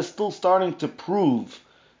 the Rebbe is still starting to prove.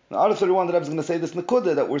 In Ara 31, the Rebbe is going to say this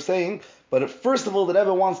nekuda that we're saying. But first of all, the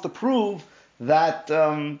Rebbe wants to prove that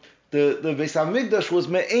the Beis HaMikdash was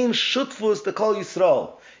me'ein shutfus to Kol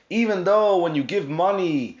Yisrael. Even though when you give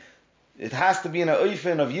money, it has to be in a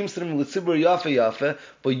oifen of Yimsrim L'Tzibur Yafe Yafe,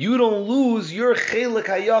 but you don't lose your Chelek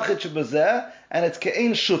HaYachid Shebazeh, and it's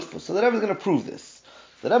ke'ein shutfus. So the Rebbe is going to prove this.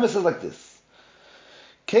 The Rebbe says like this.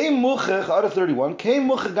 Kein Muchach, Ara 31, Kein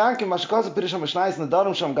Muchach Gankim Mashakaza Pirisham Mishnayis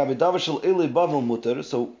Nadarim Sham Gabi Davar Shel Elei Bavel Mutter.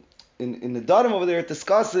 So in the Darim over there, it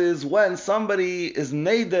discusses when somebody is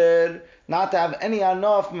neder not to have any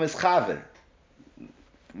anah from his chaver,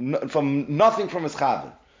 from nothing from his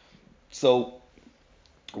chaver. So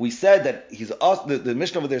we said that the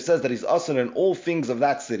Mishnah over there says that he's asur in all things of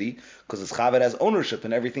that city because his chaver has ownership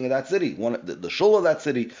in everything of that city, the shul of that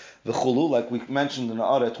city, the chulu, like we mentioned in the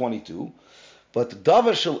Ara 22. But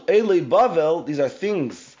davar shel Elei Bavel, these are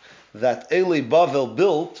things that Elei Bavel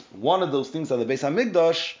built. One of those things are the Beis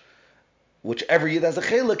HaMikdash, which every Yid has a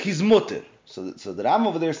Chelek, he's mutter. So the Ram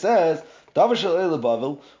over there says, davar shel Elei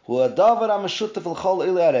Bavel, hu davar ameshutef l'chol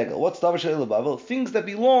Elei Haregel. What's davar shel Elei Bavel? Things that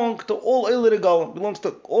belong to all Elei Regal, belongs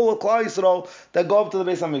to all of Klal Yisrael that go up to the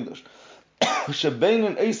Beis HaMikdash.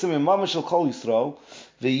 Shebeinin eisim imam shel Kol Yisrael,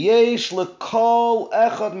 v'yesh lekol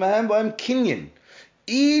echad mehem b'hem kinyan.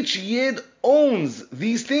 Each Yid owns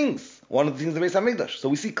these things. One of the things of the Beis HaMikdash. So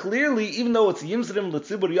we see clearly, even though it's Yimsrim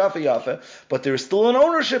L'Tzibur Yafe Yafe, but there's still an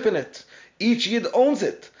ownership in it. Each Yid owns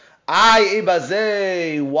it. Why,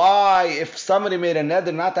 if somebody made a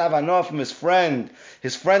neder not to have anah from his friend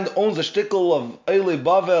owns a shtickle of Elei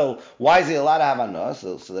Bavel, why is he allowed to have anah?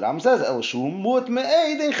 So the Ram says,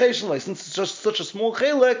 since it's just such a small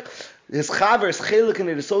chelek, his chaver's chelek in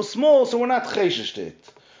it is so small, so we're not cheshish to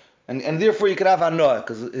it. And therefore you could have Anoah,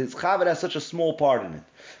 because his Chavod has such a small part in it.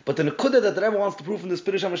 But the Nekuda that the Rebbe wants to prove from this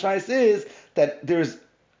Pirush HaMishnayos is that there's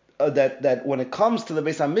that when it comes to the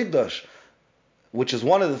Beis HaMikdash, which is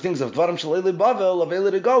one of the things of Dvarim Shel Eli Bavel, of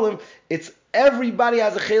Eli Regalim, it's everybody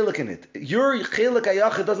has a Chelek in it. Your Chelek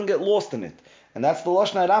Hayachid doesn't get lost in it. And that's the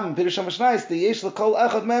Lashon HaRam in Pirush HaMishnayos, the Yesh L'Kol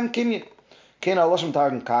Echad Mem Kinyin. Kein HaLashon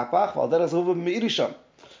Targum Kapach, Val Derech Zehuv Me'irisham.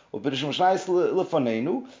 ובפירוש משנייס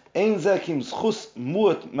לפנינו, אין זה כי זכוס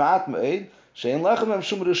מות מעט מעד, שאין לכם מהם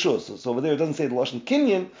שום רשוס. So over there it doesn't say the Lashon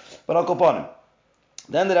Kinyan, but I'll go on.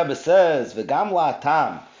 Then the Rebbe says, v'gam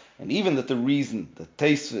la'atam, and even that the reason, the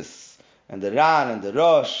Teisvis, and the Ran, and the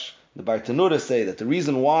Rosh, the Bartanura say that the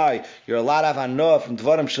reason why you're allowed to have enough from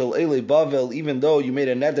Dvarim Shel Eli Bavel, even though you made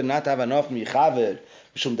a neder not to have enough from Yechaver,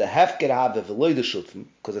 Mishum the Hefker have v'loy the Shutim,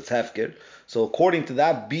 because it's Hefker. So according to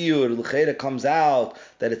that biur, l'cheira comes out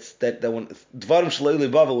that it's that when Dvarim Shel Eli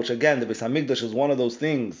Bavel, which again the Beis Hamikdash is one of those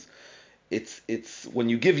things. It's when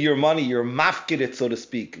you give your money, you're mafkid it, so to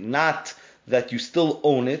speak, not that you still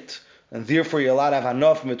own it, and therefore you're allowed to have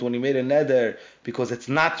enough from it when you made a neder because it's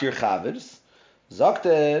not your chavers.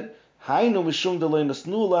 Zakter haynu mishum delay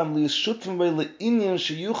nasnu lam li shutfim ve le'inyan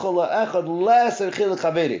sheyuchal la'echad le'eser chilek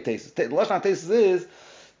chaveri. The lashon tesis is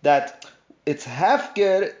that it's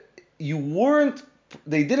hefker.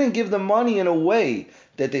 They didn't give the money in a way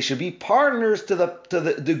that they should be partners to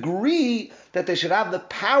the degree that they should have the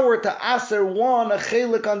power to aser one a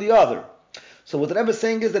chelik on the other. So what the Rebbe is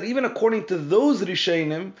saying is that even according to those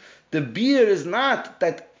Rishonim, the beer is not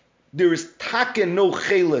that there is taken no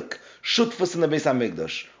chelik shutfus in the Beis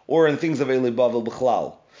HaMikdash or in things of Eli Bavel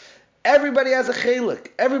b'chlal. Everybody has a chelik,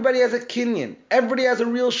 everybody has a kinyan, everybody has a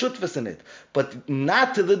real shutfus in it, but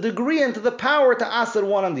not to the degree and to the power to aser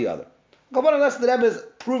one on the other. Unless the Rebbe is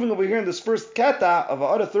proving over here in this first kata of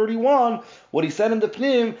Order 31, what he said in the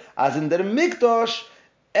Pnim, as in the Mikdash,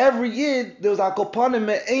 every Yid, there was a kopanim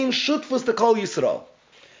me'ein shutfus to Kol Yisrael.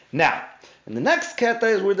 Now, in the next kata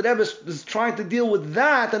is where the Rebbe is trying to deal with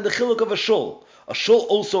that and the chiluk of a shul. A shul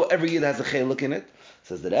also, every Yid has a chiluk in it.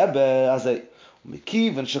 Says the Rebbe, as a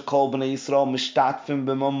Mekiv and Shekol b'nei Yisrael mishtatfim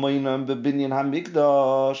b'mamoinam b'binyan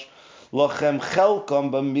ha-Mikdash. Lochem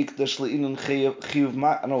chelkom b'mikdash le'inin chiyuv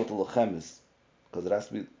ma... I know what the lochem is, because it has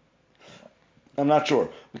to be... I'm not sure.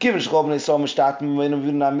 Mekiv and Shekol b'nei Yisrael mishtatfim b'mamoinam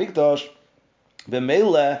b'binyan ha-Mikdash.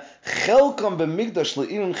 B'meile chelkom b'mikdash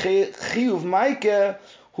le'inin chiyuv maike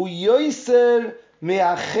hu yoiser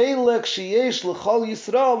me'achelek sheyesh l'chol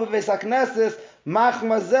Yisrael b'veis ha-Knesses mach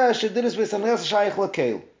mazeh shediris b'veis ha-Knesses shayich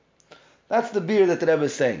l'keil. That's the beer that the Rebbe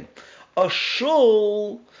is saying. A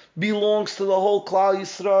shul belongs to the whole Klal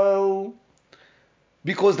Yisrael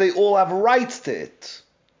because they all have rights to it.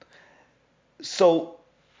 So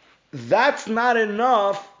that's not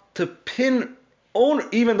enough to pin owner,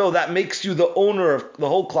 even though that makes you the owner of the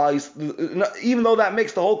whole Klal Yisrael, even though that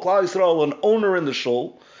makes the whole Klal Yisrael an owner in the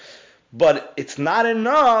shul, but it's not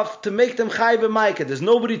enough to make them chai b'maika. There's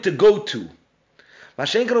nobody to go to.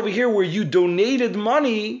 Mashenkan over here, where you donated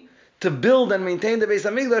money to build and maintain the Beis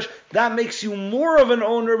HaMikdash, that makes you more of an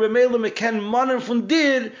owner. B'meila meken mannen von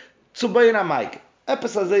dir zu bayin ha'maike.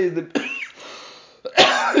 Epis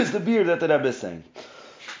is the beer that the Rebbe is saying.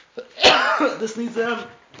 This needs to have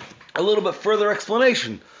a little bit further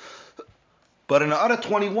explanation. But in the other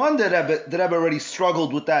 21, the Rebbe already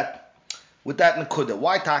struggled with that nekuda.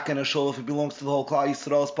 Why taken a shul if it belongs to the whole Klal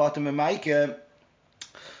Yisrael as patim and maike?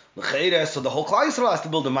 So the whole Klal Yisrael has to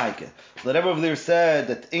build a maike. The Rebbe over there said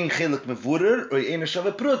that ein chelik mevurer or ein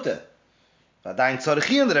shave prute. V'adayin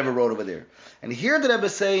tzarichin, the Rebbe wrote over there. And here the Rebbe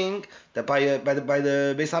is saying that by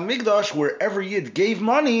the Beis HaMikdash, where every Yid gave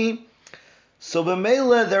money, so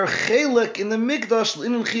b'meila their chelik in the Mikdash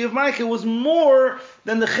in Chiyuv Maike was more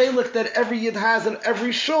than the chelik that every Yid has in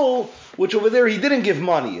every shul, which over there he didn't give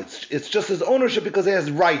money. It's just his ownership because he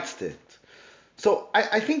has rights to it. So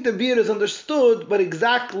I think the beer is understood, but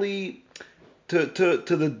exactly to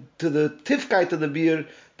the tifkeit of the beer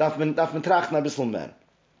darf man trachten a bisschen mehr.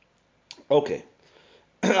 Okay,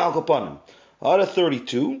 I'll go upon him. Order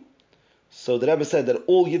 32. So the Rebbe said that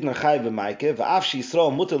all Yidden are chai b'maike, v'af she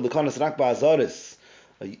Yisrael mutter l'konas rak ba'azaris.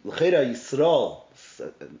 L'cheira Yisrael,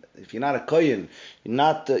 if you're not a kohen,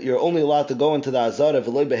 you're only allowed to go into the azara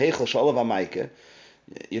v'loi behechel sh'olav ha'maike.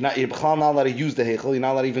 You're b'chlal not allowed to use the hechel. You're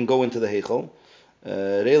not allowed to even go into the hechel.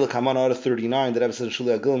 Reila Kaman Order 39. The Rebbe said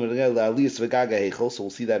Shuli Agilim Aliyas V'Gaga hechel. So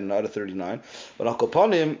we'll see that in Order 39. But I'll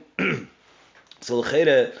upon him. So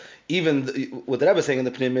l'cheira, even what the Rebbe is saying in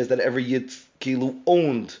the Pnim is that every Yid Kilu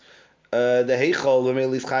owned the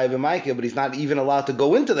Heichel, is Chayiv Maike, but he's not even allowed to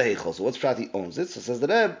go into the Heichel. So what's Pshat? He owns it. So says the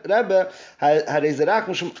Rebbe, Harezerak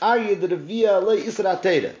Mushum Arya de Revia Le Isra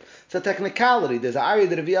Teira. It's a technicality. There's an Arya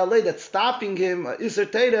de Revia Le that's stopping him, Isra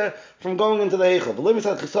Teira, from going into the Heichel. The limits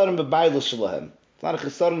are Chisarim Bebailus Shalahem. It's not a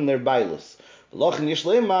Chisarim in their Bailus. V'lochin Yesh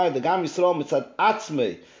Leimar, the Gam Yisrael Mitzad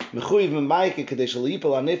Atzmei, Mechuyiv Maike, Kadesh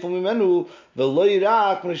Leipel Anefel Mimenu, V'lo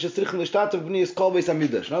Yirak, when it's just Richen L'Shtatev B'ni is Kol Beis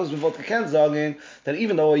HaMikdash. Now, as we both can sagen, that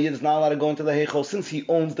even though a Yid is not allowed to go into the Heichel, since he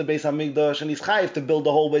owns the Beis HaMikdash, and he's chayiv to build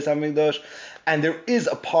the whole Beis HaMikdash, and there is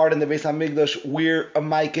a part in the Beis HaMikdash where a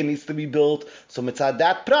Maike needs to be built, so Mitzad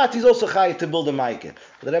that Prat, he's also chayiv to build a Maike.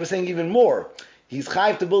 But the Rebbe is saying even more. He's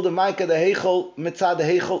chayiv to build a Maike, the Heichel, Mitzad the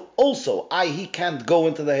Heichel also. He can't go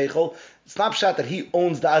into the Heichel. It's not pshat that he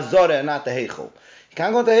owns the Azorah and not the Heichel. He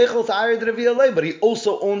can't go into the Heichel to Ari the Revi'alei, but he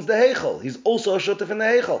also owns the Heichel. He's also a Shutef in the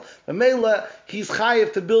Heichel. But Mela, he's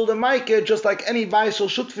chayiv to build a Maike just like any Baishal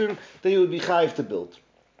Shutfim that he would be chayiv to build.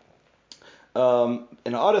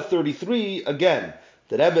 In Order 33, again,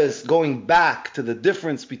 the Rebbe is going back to the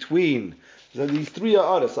difference between these three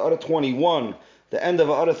Orders, Order 21, the end of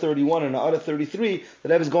Order 31 and Order 33, the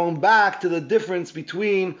Rebbe is going back to the difference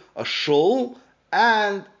between a shul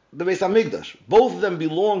and the Beis HaMikdash. Both of them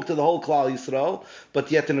belong to the whole Klal Yisrael,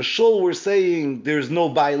 but yet in a shul we're saying there's no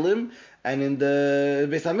bailim, and in the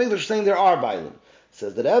Beis HaMikdash we're saying there are bailim.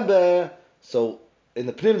 Says the Rebbe, so in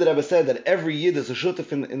the Pnim the Rebbe said that every Yid is a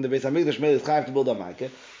shutef in the Beis HaMikdash, mele is chayav to build a Maike.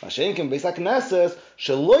 Mashenkim Beis HaKnesses,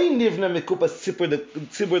 sheloi nivna mekupas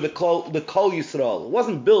tzibur the Kol Yisrael. It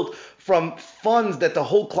wasn't built from funds that the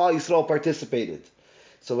whole Klal Yisrael participated.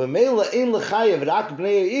 So b'meila ein lechayev rak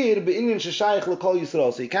bnei ir be'inyan sheshayich lekol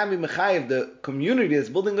Yisrael. So you can't be mechayev the community that's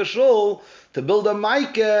building a shul to build a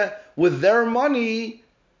Maike with their money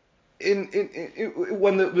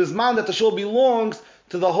when it was man that the shul belongs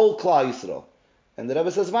to the whole Klal Yisrael. And the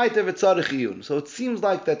Rebbe says vayter v'tzarich iyun. So it seems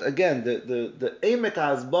like that again the emek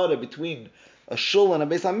ha'asbara between a shul and a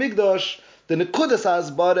Beis HaMikdash, the nekudas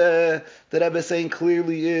ha'asbara the Rebbe is saying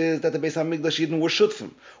clearly is that the Beis HaMikdash Yidden were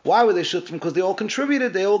shutfim. Why were they shutfim? Because they all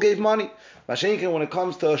contributed, they all gave money. Mashenkin, when it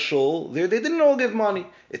comes to a shul, they didn't all give money.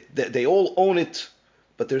 They all own it,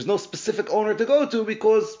 but there's no specific owner to go to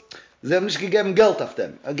because they have nicht gegeben Geld auf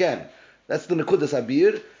them. Again, that's the nekudas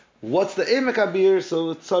habir. What's the emek habir?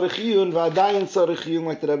 So it's tzarich iyun, v'adayin tzarich iyun,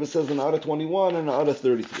 like the Rebbe says in Order 21 and Order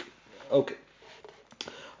 33. Okay.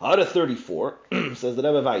 Order 34 says the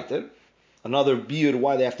Rebbe vayter. Another beard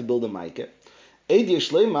why they have to build a Maike. Eid yesh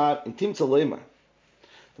leimar in timtza leimar.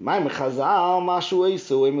 The Maimar Chazal mashu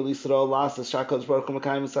eisu emel Yisrael lasas shakadosh baruch hu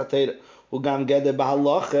mekayim satera ugam geder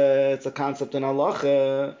bahalacha. It's a concept in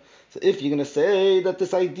halacha. So if you're going to say that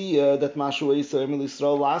this idea that mashu eisu emel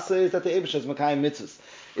Yisrael lasas is that the Eibush has mekayim mitzvahs,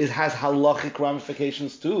 it has halachic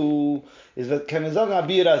ramifications too, is that kenizog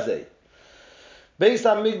abir azay. Beis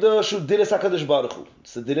HaMikdash hu diras hakadosh baruch hu.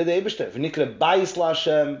 It's the dirah the Eibush v'nikra bayis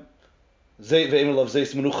laHashem. This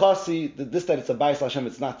that it's a Bayis Hashem,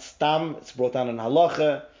 it's not Stam, it's brought down in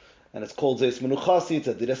Halacha, and it's called Zeis Menuchasi, it's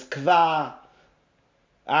a Diras Kva.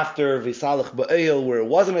 After V'Salach Ba'el, where it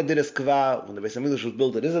wasn't a Diras Kva, when the Beis HaMikdash was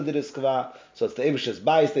built, it is a Diras Kva, so it's the Eibish's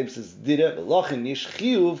Bayis, the Eibish's Dira, V'lochin Yish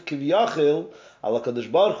Chiyuv Kivyachil, Ala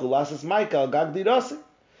Kadosh Baruch Hu, Lasas Maika, Al Gag Dirasi.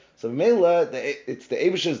 So Mela, it's the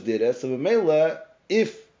Eibish's Dira, so Mela,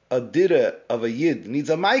 if a Dira of a Yid needs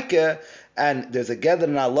a Maika, and there's a gather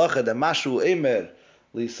in halacha that mashu emer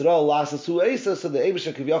l'Yisrael lasasu eisa, so the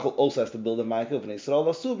Eibusha Kivyachol also has to build a Maike of an Yisrael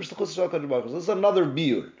lasu b'shluchus Yisrael kadosh baruch hu. So this is another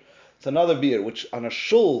beer. It's another beer, which on a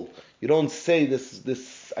shul you don't say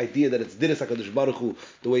this idea that it's diras hakadosh baruch hu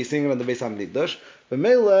the way you sing it on the Beis HaMikdash. But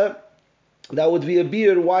mele that would be a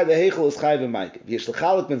beer why the heichel is chayiv in Maike. V'yesh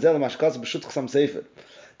l'chalek ben zel mashkas b'shut chasam sefer.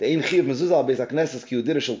 The ein chiv mezuzah al Beis HaKnesses ki hu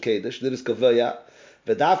diras shel kedesh diras kavaya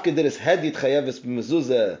v'davke diras hedit chayeves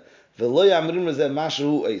b'mezuzah. V'lo yamrim lezeh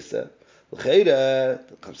mashu eisa. L'cheira,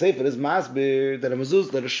 the Chasam Sefer is masbir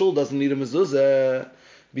that a shul doesn't need a mezuzah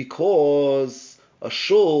because a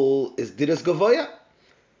shul is diras gavoya.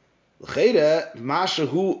 L'cheira,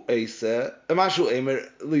 mashu eisa, mashu emer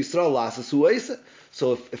l'Yisrael lasas hu eisa.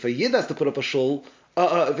 So if a yid has to put up a shul,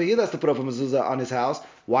 if a yid has to put up a mezuzah on his house,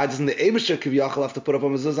 why doesn't the Eibusher Kivyachol have to put up a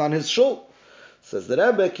mezuzah on his shul? Says the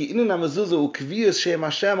Rebbe, ki inin ha-mezuzah ukviyus shem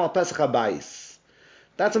Hashem al Pesach habayis.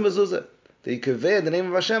 That's a mezuzah. The yikaveh the name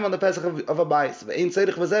of Hashem on the Pesach of a bayis. Ve'ein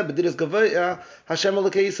tzedich v'zeh b'diras gavaya Hashem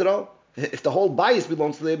alakei Yisrael. If the whole bayis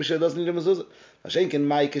belongs to the Eibusher, it doesn't need a mezuzah. Hashenkin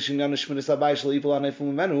mai kishinyan shmiras habayis shel yipol hanei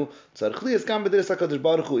from menu tzarich li eskam b'diras hakadosh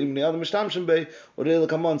baruch hu im niyad mishtamshem bei or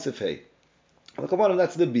lekamon sifhei. Lekamon,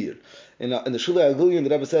 that's the beer. In the Shulei Agulian, the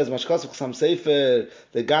Rebbe says mashkas v'chasam sefer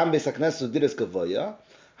the gam beis haknesses diras gavaya.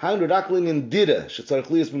 Hainu raklin in dira, shetzarech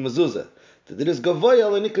liyas b'mezuzah. The dira is gavoya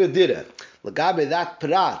lenikra dira. Lagabe that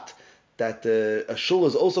prat, that a shul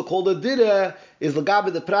is also called a dira, is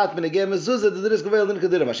lagabe the prat v'negeh mezuzah, the dira is gavoya lenikra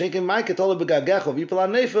dira. Mashenke maike tola b'gagecho, v'yipal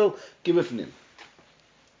ha-nefel, kibifnim.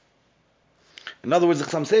 In other words, the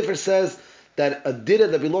Chassam Sofer says that a dira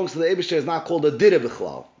that belongs to the Eibishter is not called a dira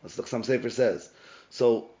b'chlal. That's what the Chassam Sofer says.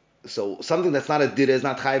 So something that's not a dira is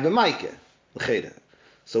not chayiv b'maike, l'cheda.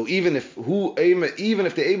 So even if the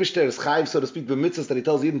Eibishter is chayiv, so to speak, b'mitzvahs that he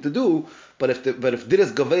tells Yidden to do, but if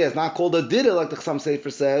dira's gaveh is not called a dira, like the Chassam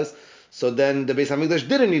Sofer says, so then the Beis Hamikdash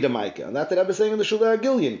didn't need a maike. And that's what Rebbe is saying in the Shulei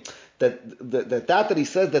HaGilyon. That he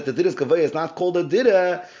says that the dira's gaveh is not called a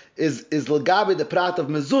dira is legabe the prat of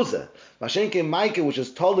mezuzah. Mashenke maike, which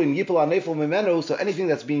is told in yipol ha-nefel mimenu, so anything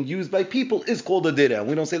that's being used by people is called a dira. And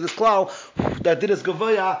we don't say this klal that dira's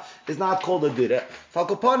gaveh is not called a dira.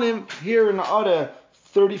 Falkoponim here in the other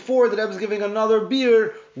 34, the Rebbe is giving another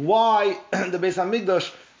beer why the Beis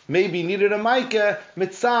Hamikdash maybe needed a maike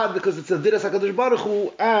mitzad, because it's a diras HaKadosh Baruch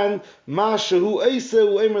Hu and ma shehu eiseh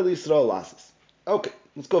u'emer liYisrael lasis. Okay,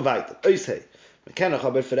 let's go weiter. Eiseh. We cannot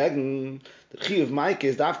aber fragen, the chiyuv maike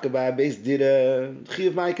is dafke by a base dira. The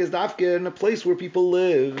chiyuv maike is dafke in a place where people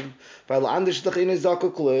live. Because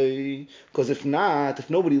if not, if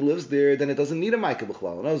nobody lives there, then it doesn't need a maike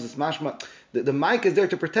b'chlal. No, it's mashma. The maike is there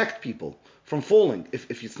to protect people from falling.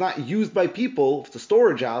 If it's not used by people, if it's a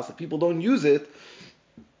storage house, if people don't use it,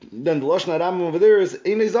 then the Lashon HaRambam over there is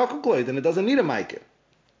Einei Zakukloi, then it doesn't need a maike.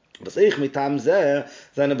 Which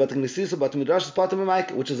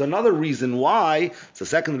is another reason why, it's the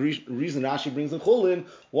second reason Rashi brings in Chulin,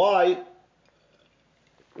 why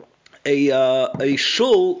a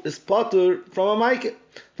shul is patur from a maike.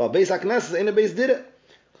 Beis HaKnesses ain't a beis dira.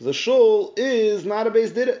 Because a shul is not a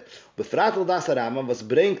beis dira. Befratel das HaRambam, was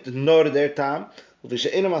bringt nor der tam,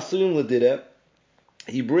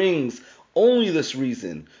 he brings only this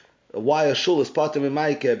reason why a shul is patur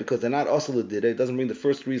maike, because they're not also l'dira. It doesn't bring the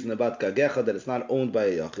first reason about kagecha, that it's not owned by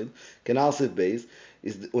a yachid. Kenal sit beis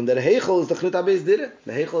is when the heichel is the chnut beis dira.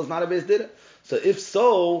 The heichel is not a beis dira. So if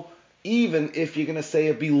so, even if you're going to say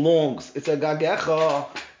it belongs, it's a gagecha,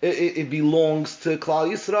 it belongs to Klal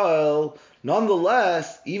Yisrael.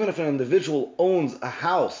 Nonetheless, even if an individual owns a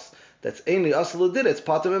house that's only also l'dira, it's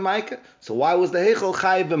patur maike. So why was the heichel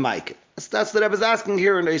chayiv b'maike? That's what I was asking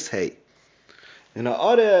here in Eis Hey. In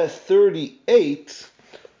Order 38,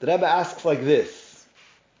 the Rebbe asks like this: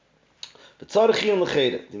 now the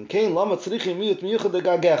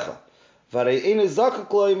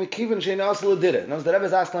Rebbe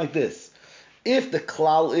is asking like this: if the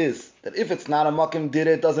klal is that if it's not a makim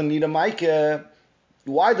dira, it doesn't need a maike,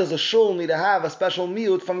 why does a shul need to have a special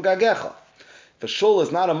miut from gagecha? If a shul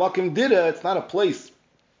is not a makim dira, it's not a place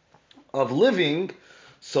of living.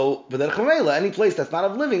 So, any place that's not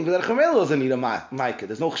of living, doesn't need a maike.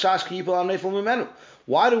 There's no chashash ki yipol ha-nefel mimenu.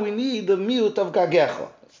 Why do we need the miut of gagecha?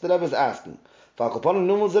 That's the Rebbe is asking. So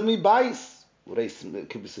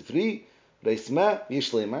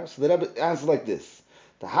the Rebbe answers like this: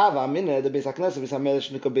 the Beis HaKnesses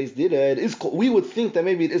it is. We would think that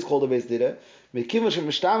maybe it is called a beis dira,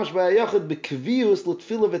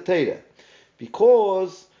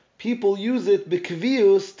 because people use it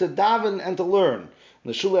b'kvius to daven and to learn.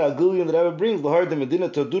 The Shulei HaGilyon that Rebbe brings, l'har de medina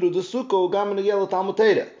taduru de sukkah gam negel talmud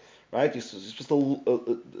Torah. Right? You're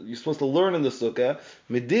supposed to learn in the sukkah.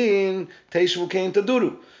 Medin teishvu kein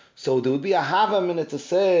taduru. So there would be a hava minute to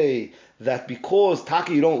say that because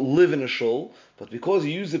Taki you don't live in a shul, but because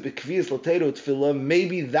you use it b'kvius l'teiro tefillah,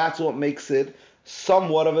 maybe that's what makes it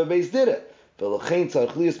somewhat of a beis dira.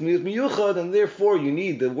 And therefore you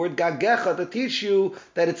need the word gagecha to teach you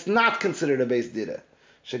that it's not considered a beis dira.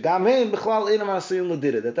 That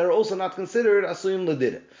they're also not considered asuyim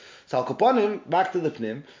l'dira. So al kaponim, back to the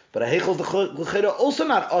pnim, but a heichel is also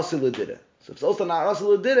not asul l'dira. So if it's also not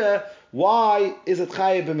asul l'dira, why is it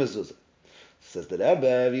chayiv b'mezuzah? Says the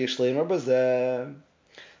Rebbe, v'yishleimer b'zeh,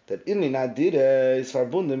 that inina dira is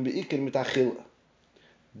verbunden be'ikir mit achila.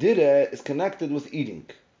 Dira is connected with eating.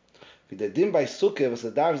 V'dedim by sukkah was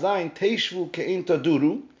a dar zayin teishvu ke'in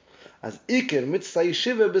taduru, as ikir mitzvah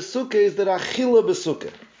yeshiva b'sukkah is the achila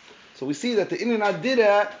b'sukkah. So we see that the inyan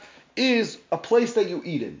adira is a place that you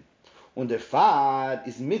eat in. Und der Fad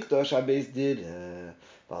is mikdash ha-beis dira.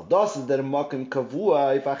 Weil das is der makim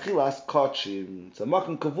kavua if achilas kachim. It's a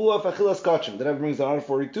makim kavua if achilas kachim. The Rebbe brings on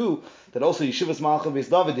 142 that also yeshivas malchim beis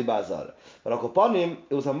David di bazar. But akopanim,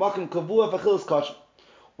 it was a makim kavua if achilas kachim.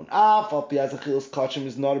 Und af al pi as achilas kachim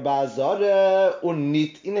is nor bazar und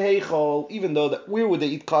nit in heichol. Even though that where would they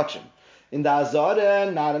eat kachim? In the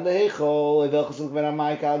azara, not in the heichol. Welches is when a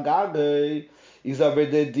maika al gagei. Izaber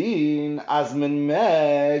the din asmen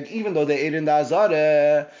meg, even though they ate in the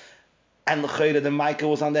azara, and the Maika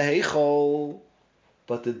was on the heichel.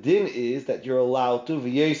 But the din is that you're allowed to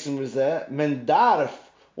v'yesim rizeh men darf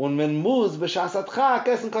un men muz b'shas adchak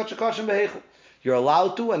essen kachim beheichel. You're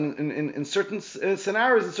allowed to, and in certain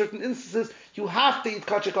scenarios, in certain instances, you have to eat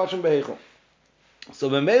kachim beheichel. So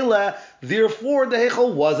b'meila, therefore the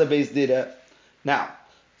heichel was a beis dira. Now,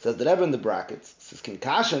 says the Rebbe in the brackets, says kin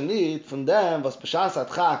kasha nit von dem was b'shas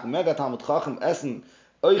adchak mega talmud chacham essen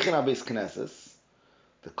oichen a beis knesses.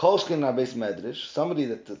 The kolshkin in our base medrash, somebody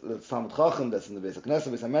that's Talmud Chacham, that's in the base of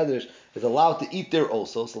Knesset, base of medrash, is allowed to eat there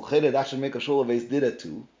also. So that should make a shul of base dira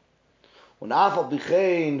too. Und afal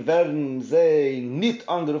bichein werden sie nicht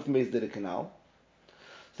angerufen base dira canal.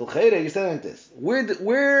 So you're saying like this: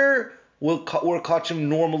 where were kachim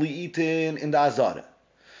normally eaten in the azara?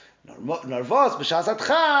 Narvas b'shas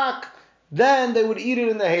adchak, then they would eat it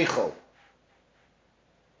in the heichel.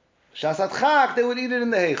 B'shas adchak, they would eat it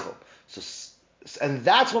in the heichel. And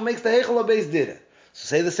that's what makes the heichel a beis dira. So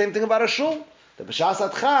say the same thing about a shul. The b'shas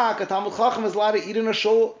adchak, a Talmud Chacham is allowed to eat in a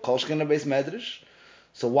shul, kolshkin a beis medrash.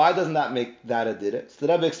 So why doesn't that make that a dira? So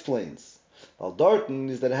the Rebbe explains. Well, Dorten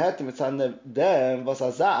is that heter mitzan dem was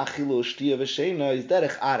azah achilu shtiya v'sheina is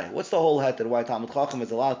derech are. What's the whole heter why Talmud Chacham is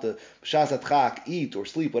allowed to b'shas adchak eat or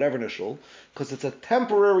sleep whatever in a shul? Because it's a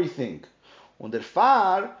temporary thing. Und der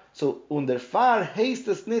Far heist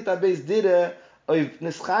es nit a beis dira oiv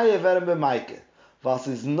nischaye werden b'maike. Was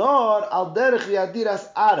is not al derech v'yadiras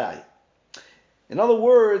arai. In other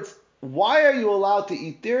words, why are you allowed to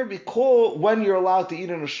eat there? Because when you're allowed to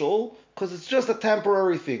eat in a shul, because it's just a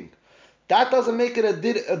temporary thing. That doesn't make it a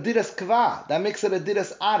diras kva. That makes it a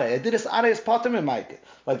diras arai. A diras arai is pater mimaike.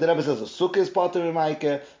 Like the Rebbe says, a sukkah is pater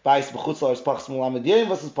mimaike. Bais b'chutzlar is pachs mulamid yem.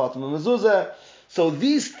 Was is pater mezuzah. So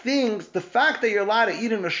these things, the fact that you're allowed to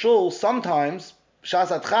eat in a shul sometimes, shas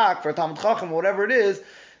adchak for Talmud Chacham, whatever it is,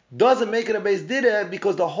 doesn't make it a beis dira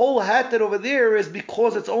because the whole heter over there is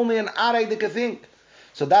because it's only an araydika thing.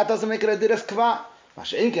 So that doesn't make it a diras kva.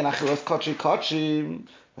 Mashenkin achilas kachim.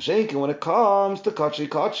 Mashenkin when it comes to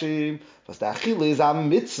kachim. Was the achil is a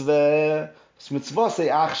mitzvah. Mitzvah say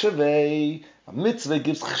achshavei. A mitzvah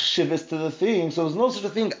gives chshivas to the thing. So there's no such a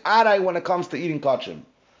thing aray when it comes to eating kachim.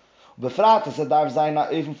 Befrat es darf sein na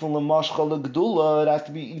even von le maschale gedula. It has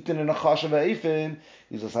to be eaten in a chashav even.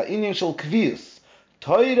 Is as a inyan shel kvius.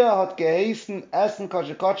 Teure hat geheißen, essen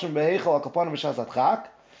kachim beheichel akapanim b'shas adchak.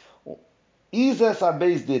 Izes a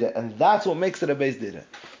beis dira, and that's what makes it a beis dira.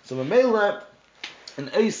 So Mamela, in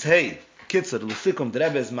Eis Hey, Kitzer, Lusikum, the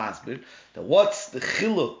Rebbe is masbir, that what's the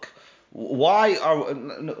chiluk? Why are,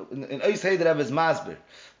 in Eis Hey, the Rebbe is masbir,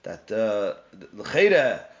 that the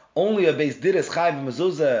Chayre, only a beis dira is chayv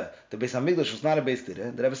mezuzah, the Beis HaMikdash was not a beis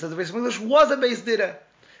dira. The Rebbe says the Beis HaMikdash was a beis dira.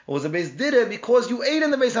 It was a beis dira because you ate in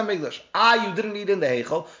the Beis HaMikdash. You didn't eat in the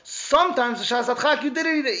heichel. Sometimes the shas adchak you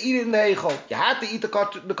didn't eat it in the heichel. You had to eat the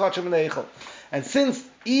kachim in the heichel. And since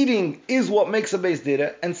eating is what makes a beis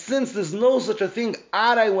dira, and since there's no such a thing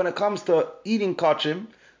aray when it comes to eating kachim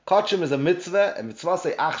is a mitzvah, and mitzvah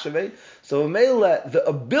say achshavei. So the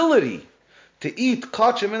ability to eat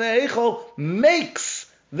kachim in the heichel makes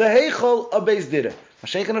the heichel a beis dira.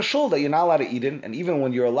 Mashenk in a shul that you're not allowed to eat in, and even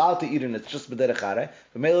when you're allowed to eat in, it's just b'derech harei.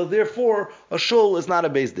 But therefore, a shul is not a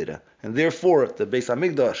beis dira, and therefore the Beis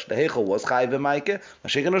Hamikdash, the heichel was chayv v'maike.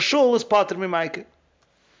 Mashenk in a shul is pater v'maike.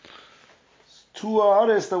 Two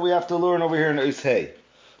artists that we have to learn over here in Eis Hey.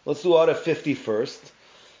 Let's do Arah 50 first.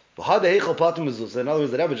 In other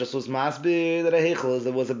words, the Rebbe just was masbir that a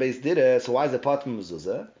heichel was a beis dira. So why is it pater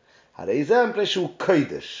mezuzah?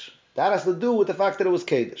 That has to do with the fact that it was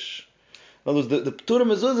Kaddish. In other words, the P'tura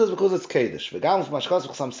Mezuzah is because it's Kaddish. V'gam f'mashchas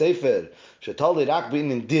v'chsam sefer shetal rak b'in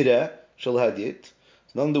in dira shel hadit.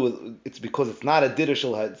 It's nothing to do with, it's because it's not a dira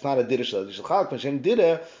shel hadit. It's not a dira shel hadit. Shel chak b'shem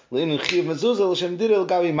dira l'in chiv mezuzah l'shem dira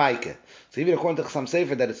l'gavi maike. So even according to Chsam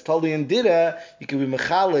Sefer that it's totally in dira, you can be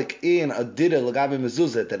mechalik in a dira l'gavi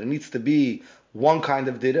mezuzah that it needs to be one kind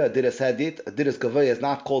of dira. A dira's hadit. A dira's gavaya is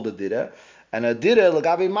not called a dira. And a dira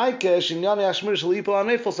l'gavi maike shinyani ashmir shel yipol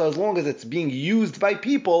anefel. So as long as it's being used by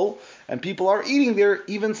people and people are eating there,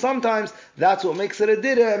 even sometimes that's what makes it a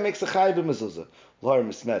dira and makes a chayv b'mezuzah. And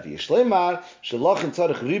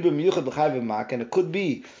it could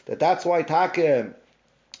be that that's why the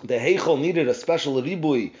heichel needed a special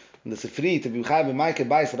ribui in the sifri to be chayv b'maike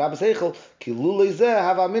b'ais rabbis heichel ki lulei zeh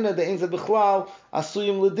have amina de einze b'chlal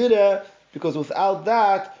asuyim l'dira, because without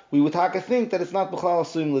that we would think that it's not b'chlal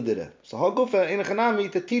asuyim l'dira. So hagufa in a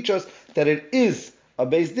chanami to teach us that it is a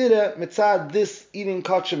beis dira mitzad this eating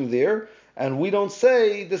kachim there, and we don't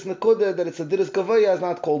say this nekuda that it's a diras kavaya is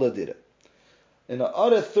not called a dira. In the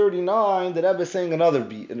other 39, the Rebbe is saying another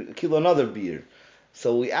beer.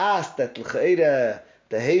 So we asked that the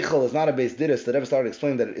Heichel is not a Beis Dira, so the Rebbe started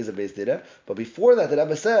explaining that it is a Beis Dira. But before that, the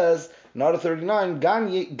Rebbe says, in order 39, Gam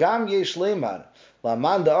yesh leimar,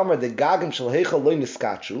 la'man da'amar de gagim shel Heichel loy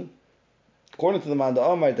niskachu. According to the man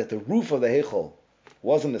da'amar, that the roof of the Heichel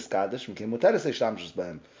wasn't niskadish, m'kim muteres eishtamshus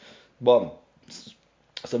b'hem. Bum.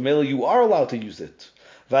 So Mela, you are allowed to use it.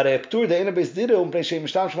 The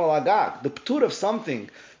ptur of something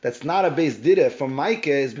that's not a Beis Dira from Maike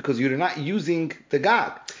is because you're not using the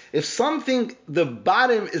gag. If something, the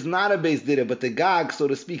bottom is not a Beis Dira, but the gag, so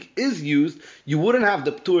to speak, is used, you wouldn't have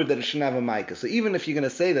the ptur that it shouldn't have a Maike. So even if you're going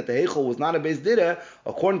to say that the Heichel was not a Beis Dira,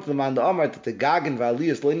 according to the man Amar, that the gag in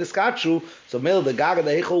Valiyas lo niskachu, so Mela, the gag of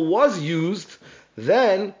the Heichel was used,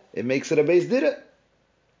 then it makes it a Beis Dira.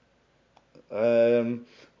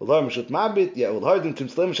 If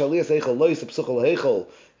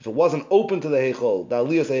it wasn't open to the Heichel, the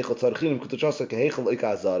Aliyas Heichel tzarchinim kutuchasa keheichel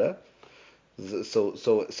ikazara.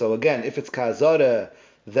 So again, if it's kazara,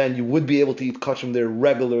 then you would be able to eat kachim there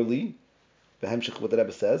regularly. Behemshich, what the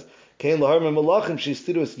Rebbe says. Kein laharme malachim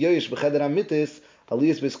sheistirus yoyish b'cheder amitis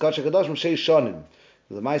Aliyas b'skach hakadoshim shei shanim.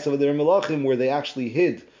 The mice over there in Malachim where they actually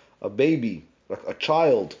hid a baby, like a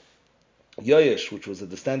child. Yoyesh, which was a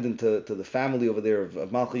descendant to the family over there of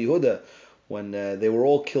Malchi Yehuda, when they were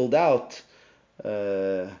all killed out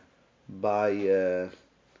by,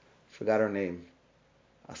 forgot her name,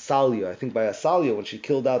 Asalia. I think by Asalia, when she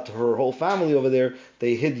killed out her whole family over there,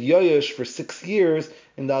 they hid Yoyesh for 6 years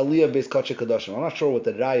in the Aliyah Beis Kache Kadashim. I'm not sure what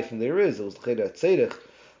the Raya from there is. It was L'cheda Tzedek,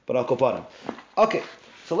 but Al Kopanim. Okay.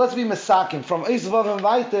 So let's be mesakim. From Eisvav and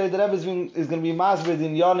weiter, the Rebbe is going to be masbid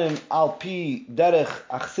in Yonim al pi derech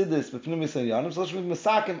achsidis b'pnimis in Yonim. So let's be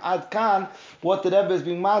mesakim ad kan what the Rebbe is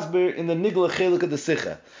being masbid in the nigla chelik of the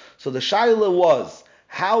Sicha. So the shaila was,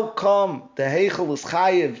 how come the Heichel is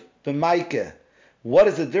chayiv b'maike? What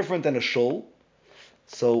is it different than a shul?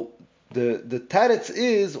 So the teretz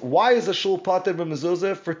is, why is a shul pater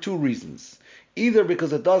b'mezuzah? For 2 reasons. Either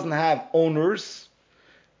because it doesn't have owners,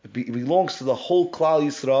 it belongs to the whole Klal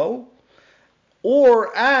Yisrael,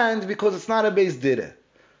 and because it's not a Beis Dira.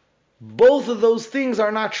 Both of those things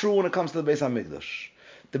are not true when it comes to the Beis HaMikdash.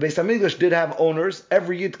 The Beis HaMikdash did have owners.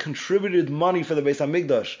 Every Yid contributed money for the Beis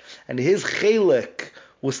HaMikdash, and his Chelek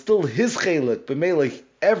was still his Chelek. B'melech,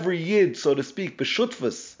 every Yid, so to speak,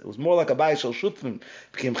 b'shutfus, it was more like a Bayis Shel Shutfim,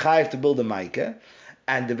 became chayiv to build a Maike,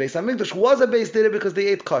 and the Beis HaMikdash was a Beis Dira because they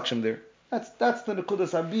ate kachim there. That's the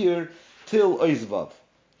Nekudas Abir till Oizvav.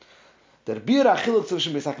 Der Bier achiluk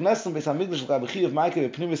zwischen Beis HaKnesset und Beis HaMikdash Rabbi Chiyuv Maike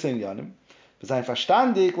b'pnimis in Yonim, sein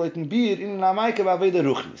verstandig leuten Bier in einer Maike b'aveda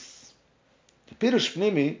Ruchnis. The Pirush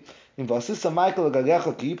Pnimi in Vasisa Maike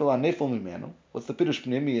l'gagecha ki'ipel ha'nefel mimenu. What's the Pirush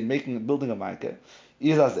Pnimi in building a Maike?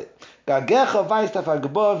 Is as it. Gagecha weist auf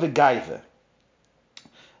ha'gebor v'gaive.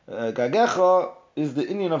 Gagecha is the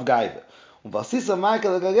Indian of Gaive. Und Vasisa Maike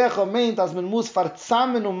l'gagecha meint, as man muss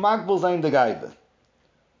verzamen magbul sein de Gaive.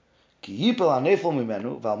 Ki yipel anefel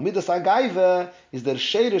mimenu, weil midas agaive is der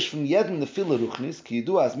sheirish von jedem nefile ruchnis, ki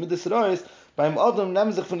yidu as midas reis, beim Adam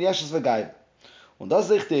nehmen sich von Yeshes v'gaive. Und das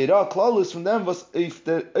ist der Ira Klalus von dem, was euch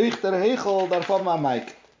der Heichel davon am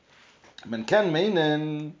Maike. Man kann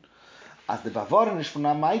meinen, als der Bewahrung von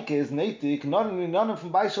am Maike ist nötig, nur in Namen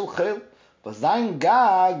von Beischel Chel, was sein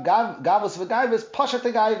Gavus v'gaive ist Pashat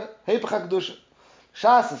Gaive, Hepech HaKdusha.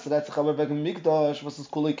 Schas, es redet sich aber wegen Mikdash, was ist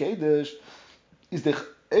Kulei Kedish, ist der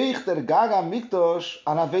Eich der Gaga Mikdash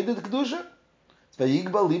an Avedet Kedusha. Es war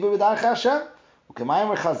Yigbal Liebe mit Arche Hashem. Und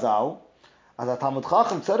Kemaimer Chazal, as a Talmud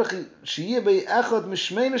Chacham tzarech sheyeh bei echad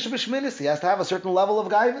mishmeinish b'shmeinis. He has to have a certain level of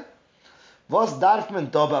gaiva. Was darf man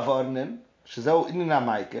da bewarnen? Shezeu in a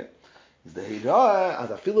Maike. Is the Hira, as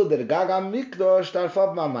a filo der Gaga Mikdash darf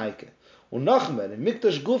ab ma Maike. Und noch mehr, in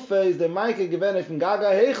Mikdash Gufe ist der Maike gewähnt von Gaga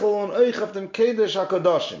Heichel und euch auf dem Kedesh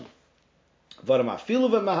HaKadoshim. Warum a filo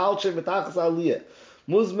wenn man halt schon mit Achas Aliyah,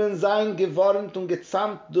 muss man sein gewarnt und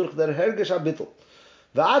gezamt durch der Hergesh Abittel.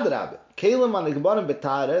 V'adrabe, Kelem an Igbarim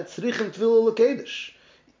Betare, Tzrichem Tvil Lekedesh.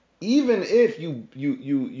 Even if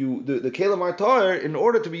the Kelem are tar, in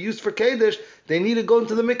order to be used for Kedesh, they need to go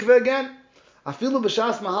into the mikveh again. Afilu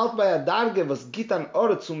b'shas mahalt by a darge was git an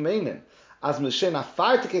ore zu meinen, as mishen a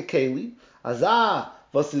fartike Keli, as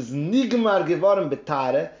was is nigmar geworden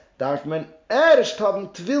Betare, darf man erst haben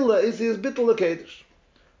Tvila is his Bittel Lekedesh.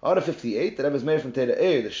 Order 58, the Rebbe is made from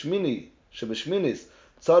Tere the Shmini, Shebeshminis,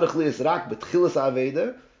 Tzarech li is rak betchilas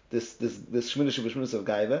aveda, this Shmini Shebeshminis of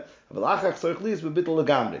Gaiva, aber lachach tzarech li is bebittel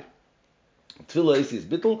legamri. Tfila is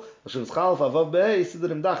bittel, Hashem schalf avav behei, is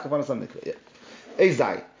im dach, kavan asam mikveh.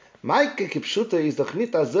 Ezai, Maike kipshuta is doch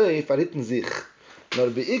nicht azoi verhitten sich. nur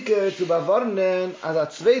bei Ike zu bewarnen, als der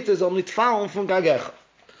Zweite soll nicht fallen von Gagecha.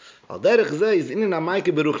 Weil derich sei, ist innen am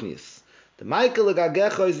Maike Beruchnis. Der Maike le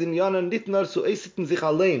Gagecha ist in Jahren nicht nur zu eisiten sich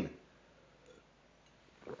allein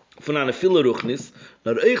von einer viele Ruchnis,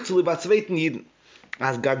 nur euch zu lieber Zweiten Jiden.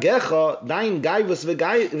 Als Gagecha, dein Geives ve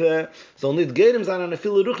Geive, soll nicht geben sein eine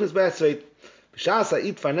viele Ruchnis bei der Zweiten. Bishas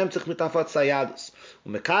Eid vernimmt sich mit Afat Sayadus.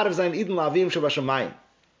 Und Mekarv sein Iden Lavim Shabashamayim.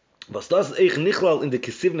 Was das ich nicht in der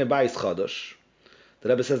Kisivne Beis Chodosh.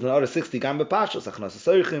 Der Rebbe says in Orah 60, Gam Bepashos, Achnas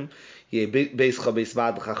Esoichim, Ye Beis Chabeis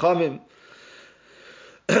Vad Chachamim.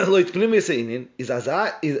 Leut Pnimis Einin,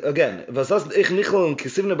 again, was das ich nicht in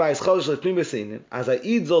Kisivne Beis Chodosh, Leut Pnimis Einin, als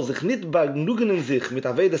Eid soll sich nicht begnügen sich mit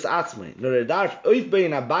Avedes Atzmei, nur darf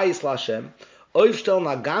aufbauen a Beis Lashem, aufstellen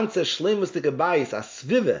a ganze schlimmste Beis, a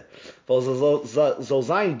Zwive, wo soll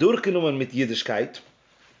sein durchgenommen mit Jüdischkeit.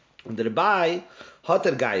 Und dabei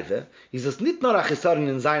hat Geive, ist es nicht nur a Chesaron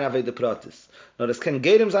in sein Avede Pratis, nur es kann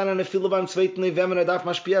jedem sein eine Fülle beim zweiten, wenn man darf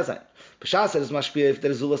Maschpia sein. Bescheid ist Maschpia, if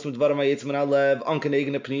der Zulas mit Dvaram jetzt man alle anken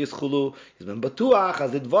eigene Pnies Chulu, ist man Batuach,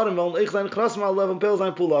 als die Dvaram wollen ich sein Krass mal Lev und Pel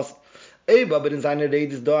sein Pulas. Aber in seiner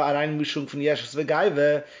Rede ist da eine Einmischung von Jesches ve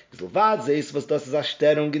Geive. Ist Lovat, seist, was das ist eine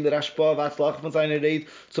Störung in der Aschpa, was lachen von seiner Rede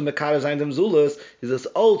zum Mekare sein dem Zulus, ist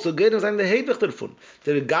es auch zu gehen sein der Hebig davon.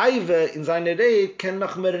 Der Geive in seiner Rede kann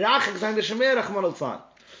noch mehr rachig sein, der Shemerach mal sein.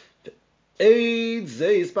 Eid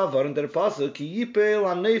seist, bewahren der Pasuk, ki yipel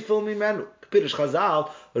an neifel mimenu. Pirish Chazal,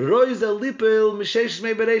 Roise Lippel, Mishesh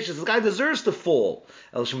Mei Bereishes. This guy deserves to fall.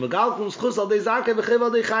 El Shemagal kum schus al de Zake, Bechev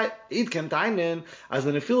al de Chai. Eid kennt einen, als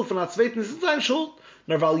wenn viel von der Zweiten ist sein Schuld,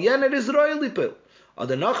 nur weil jener ist Roise Lippel.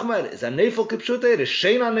 Oder noch mehr, ist ein Neifel kipschute, ist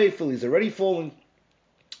Shein an Neifel, he's already fallen.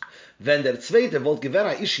 Wenn der Zweite wollte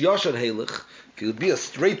gewinnen, Ish Yosher heilig, he would be a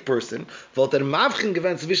straight person, wollte Mavchen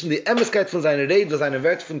gewinnen zwischen die Emmeskeit von seiner Rede, seine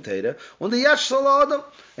Wert von Tere, und die Yesh Saladam.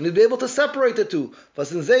 And he'd be able to separate the two.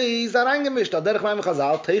 Was in Zei ist reingemischt, hat derich meinem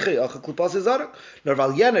Chazal, Teiche Yoche Klupas Izarek. Nur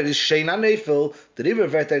weil jener ist Shein an Neifel,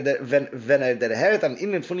 darüber wird wenn der Herd an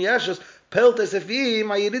innen von Yeshes, pelt es auf ihm,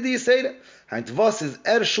 a Yeridi Yisere. Heint, was ist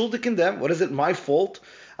schuldig in dem? What is it my fault?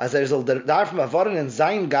 Als soll darf man erfahren in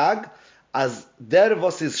sein Gag, als der,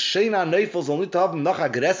 was ist Shein an Neifel, soll nicht haben, noch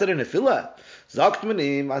aggressor in der Fülle. Sagt man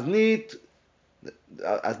ihm, als nicht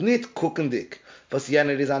guckendig. Was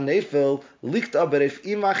jener ist an Neifel, liegt aber auf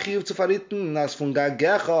ihm Archiv zu verritten, als von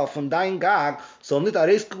Gagecha, von dein Gag, soll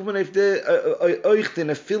nicht kommen auf euch in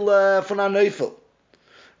der Fülle von an Neifel.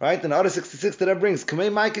 Right? In Orah 66 that brings, Kamei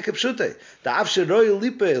Maike Kepshute, the Avshe Royal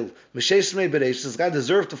Lipel, Mishesh Mei Bereish, this guy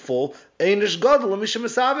deserved to fall, Einish Godel, and Mishem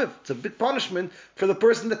Esaviv. It's a big punishment for the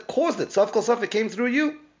person that caused it. Sof Kol Sof, it came through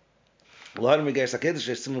you. Lahar Megeir Sakedesh,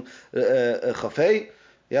 Shessim Chafei,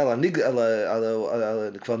 yeah, nigzer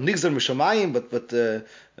mishamayim, but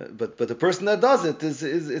the person that does it is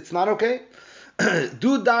it's not okay.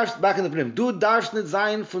 Du darfst back in the prim. Du darfst nicht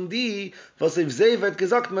sein von die, was if ze wird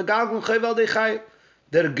gesagt, megal und chayval de chay.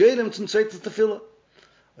 Der geht ihm zum zweiten Tefillah.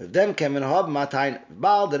 Auf dem kann man haben, Matein,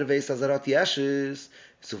 bald der weiß, dass hat Jesches.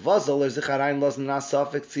 So was soll sich hereinlassen, nach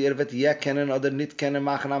Safek, sie wird kennen oder nicht kennen,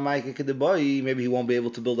 machen am Maike ke de boy. Maybe he won't be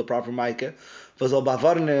able to build a proper Maike. Was soll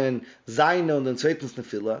bewarnen, seine und den zweiten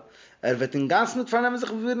Tefillah. Wird den ganzen nicht vernehmen,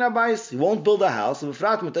 sich wieder dabei ist. He won't build a house. Und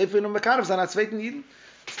befragt mit Eifel und Mekarf, seiner zweiten Jiden.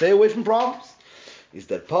 Stay away from problems. Is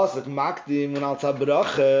der Pasuk Magdim und als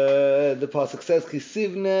Abrache, der Pasuk says,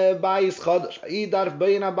 Kisivne Bayis Chodesh. I darf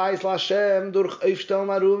bein a Bayis Lashem durch Aufstellen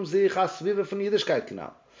herum sich als Zwiebel von Jüdischkeit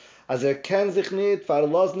genau. Also kennt sich nicht,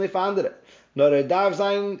 verlassen nicht andere. Nur es darf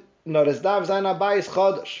sein a Bayis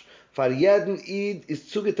Chodesh. For jeden Eid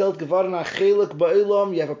ist zugeteilt geworden a Chelek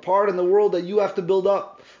Ba'olam. You have a part in the world that you have to build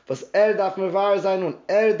up. Was darf mevar sein und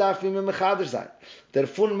darf wie mechader sein. Der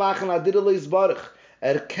Fun machen a Dirleis Baruch.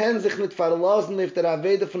 Kennt sich nicht verlassen auf der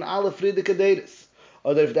Avede von alle Friedeke Deres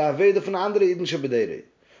oder auf der Avede von anderen Idensche Bedere.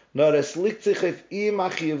 Nur es liegt sich auf ihm,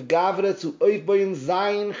 Achiv Gavre, zu aufbauen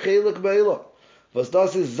sein Chelek Beilo. Was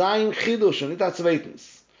das ist sein Chidush und nicht als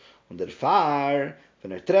Zweitens. Und der Fahr,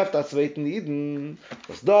 wenn trefft als Zweiten Iden,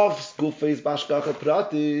 was darf, Gufeis Baschkache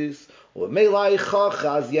Pratis, und Melai Chach,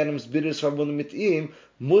 als jenem Spiritus verbunden mit ihm,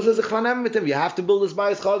 muss sich vernehmen mit ihm. You have to build this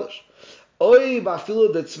Bayis Chodesh. Oi, Bafilo,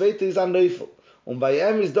 der Zweite ist ein Neufel. Und bei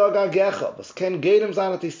ihm ist da Gagecha, was kann jedem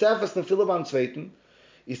sein, dass die Sefes und viele beim Zweiten,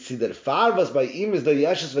 ist sie der Fall, was bei ihm ist der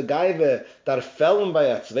Jeshes Vegaive, der Fällen bei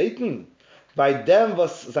der Zweiten. Bei dem,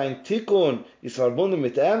 was sein Tikkun ist verbunden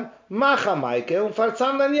mit ihm, mach am Maike und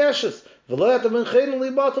verzahm den Jeshes. Weil hat bin Chedel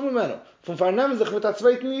libatum imenu. Von vernehmen sich mit der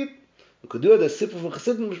Zweiten Jid. Und kudur der Sippe von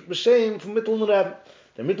Chassidin beschehen vom Mittleren Rebbe.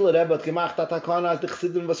 Der Mittlere Rebbe hat gemacht, dass Akana, als die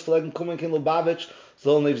Chassidin, was pflegen kommen in Lubavitch,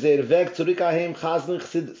 sollen auf sehr Weg zurück aheim, Chasden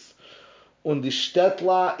Chassidis. und die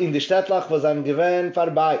Städtler, in die Städtlach, was ein Gewinn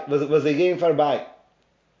vorbei, was sie gehen vorbei.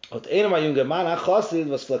 Und einer meiner jungen Mann, ein Chassid,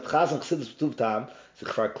 was vielleicht Chassid und Chassidus betuft haben, sich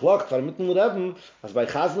verklagt, weil mitten im Leben, als bei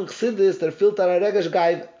Chassid und Chassidus, der fehlt ein Regesh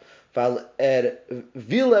Geive, weil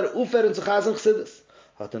will aufhören zu Chassid und Chassidus.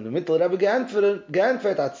 Hat in der Mitte Rebbe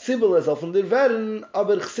geantwortet, als Zibbele soll von dir werden,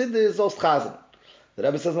 aber Chassidus sollst Chassid. The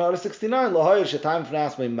Rebbe says in Order 69, Lahoyer shetam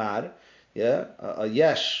fnas mei mar, yeah, a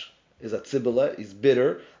yesh is a tzibele, is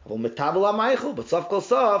bitter, but metabel ha-meichel, but sof kol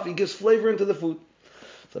sof, he gives flavor into the food.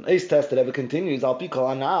 So an Eis test, the Rebbe continues, al pi kol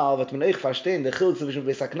anal, wat men eich verstehen, der Chilk zwischen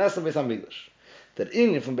Beis HaKnesset und Beis HaMikdash. Der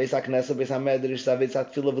Inyan von Beis HaKnesset, Beis HaMedrash, ist Aved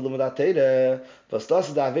Zat Tfila Willem und Atere, was das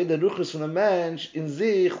ist der Aved der Ruchnis von dem Mensch in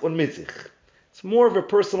sich und mit sich. It's more of a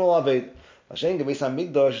personal Aved. Wahrscheinlich Beis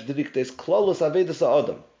HaMikdash direkt ist Klolus Aved des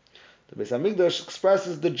Adam. The Beis HaMikdash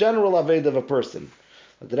expresses the general Aved of a person.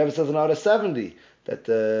 But the Rebbe says in Order 70, that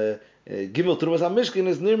Gimel Trubas HaMishkin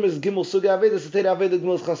is nirmis Gimel Suge Aved, es Tere Aved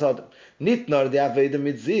Gimel Chasadim. Nicht nur die Aved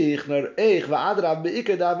mit sich, nur ich, wa Adra,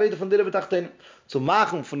 beike die Aved von dir betachtein. Zu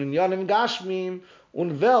machen von den Jahren Gashmim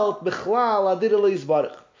und Welt bechlal Adirele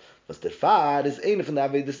Yisbarach. Was der Fahr ist eine von der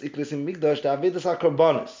Aved des Ikris im Mikdash, der Aved des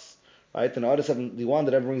HaKorbanos. Right? In Order 71,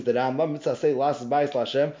 the Rebbe brings the Rambam, mitzvah say, Las Bayis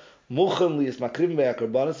Lashem, Muchen li is makrim bei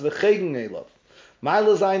HaKorbanos, vechegen elov.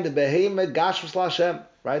 Meile sein, der Beheme Gashmus Lashem.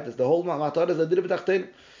 Right? That's the whole Matar is Adirele betachtein.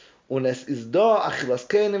 Und es ist da Achilas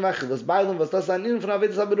Kenim, Achilas Beilum, was das ein Innen von Aved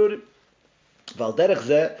des HaBerurim. Weil derich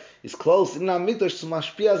ze ist close in am Mikdash zum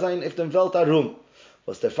Maschpia sein auf dem Welt herum.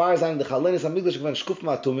 Was der Pfarrer sein, der Chalenis am Mikdash gewann Schkuf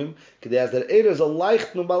Matumim, kedei als der Eres soll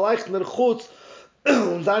leichten und beleichten der Chutz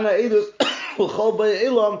und seiner Eres uchol bei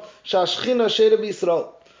Elam Shashchina Shere B'Yisrael.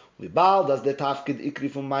 Wie bald, dass der Tafkid Ikri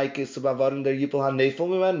von Maikis zu bewahren der Jippel han Neifel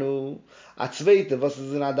mimenu. A zweite, was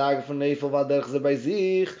ist in der Tage von Neifel, war derich ze bei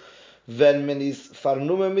sich, wenn man ist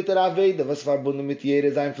vernommen mit der Avede, was verbunden mit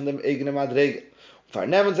jeder sein von dem eigenen Madrege.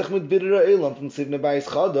 Vernehmen sich mit Birra Elam von Zivne Beis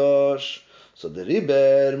Chadash. So der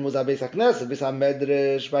Riber muss a Beis HaKnesset, bis a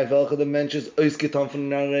Medrash, bei welcher der Mensch ist ausgetan von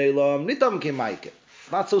der Elam, nicht am kein Maike.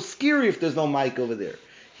 It's not so scary if there's no Maike over there.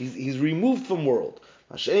 He's removed from world.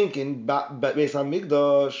 Maschenkin, Beis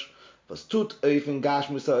HaMikdash, was tut auf in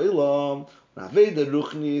Gashmus Elam, und Avede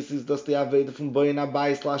Ruchnis ist, dass die Avede von Boina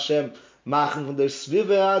Beis Lashem machen von der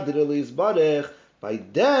Svive, der Elis Barech, bei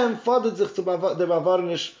dem fordert sich der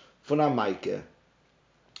Bavarnisch von a Maike.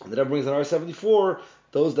 And that brings in R74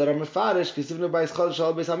 those that are mefarish kisivne Beis Chadash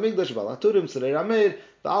al Beis HaMikdash val aturim tzarei rameir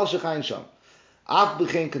v'al shechayin sham. Af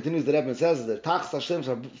begin continues the Rebbe and says der Tachs Hashem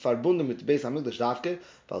verbunden mit Beis HaMikdash davke,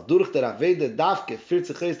 weil durch der Avede davke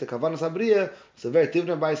 40 Geist der Kavanas Abriya, so wer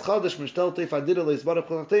tivne Beis Chadash man stellt auf Adira leisbarach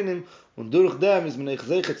Chotachtanim und durch dem ist man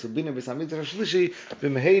gezegnet zu binnen Beis HaMikdash Shlishi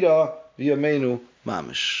v'meheira v'yameinu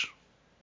mamish.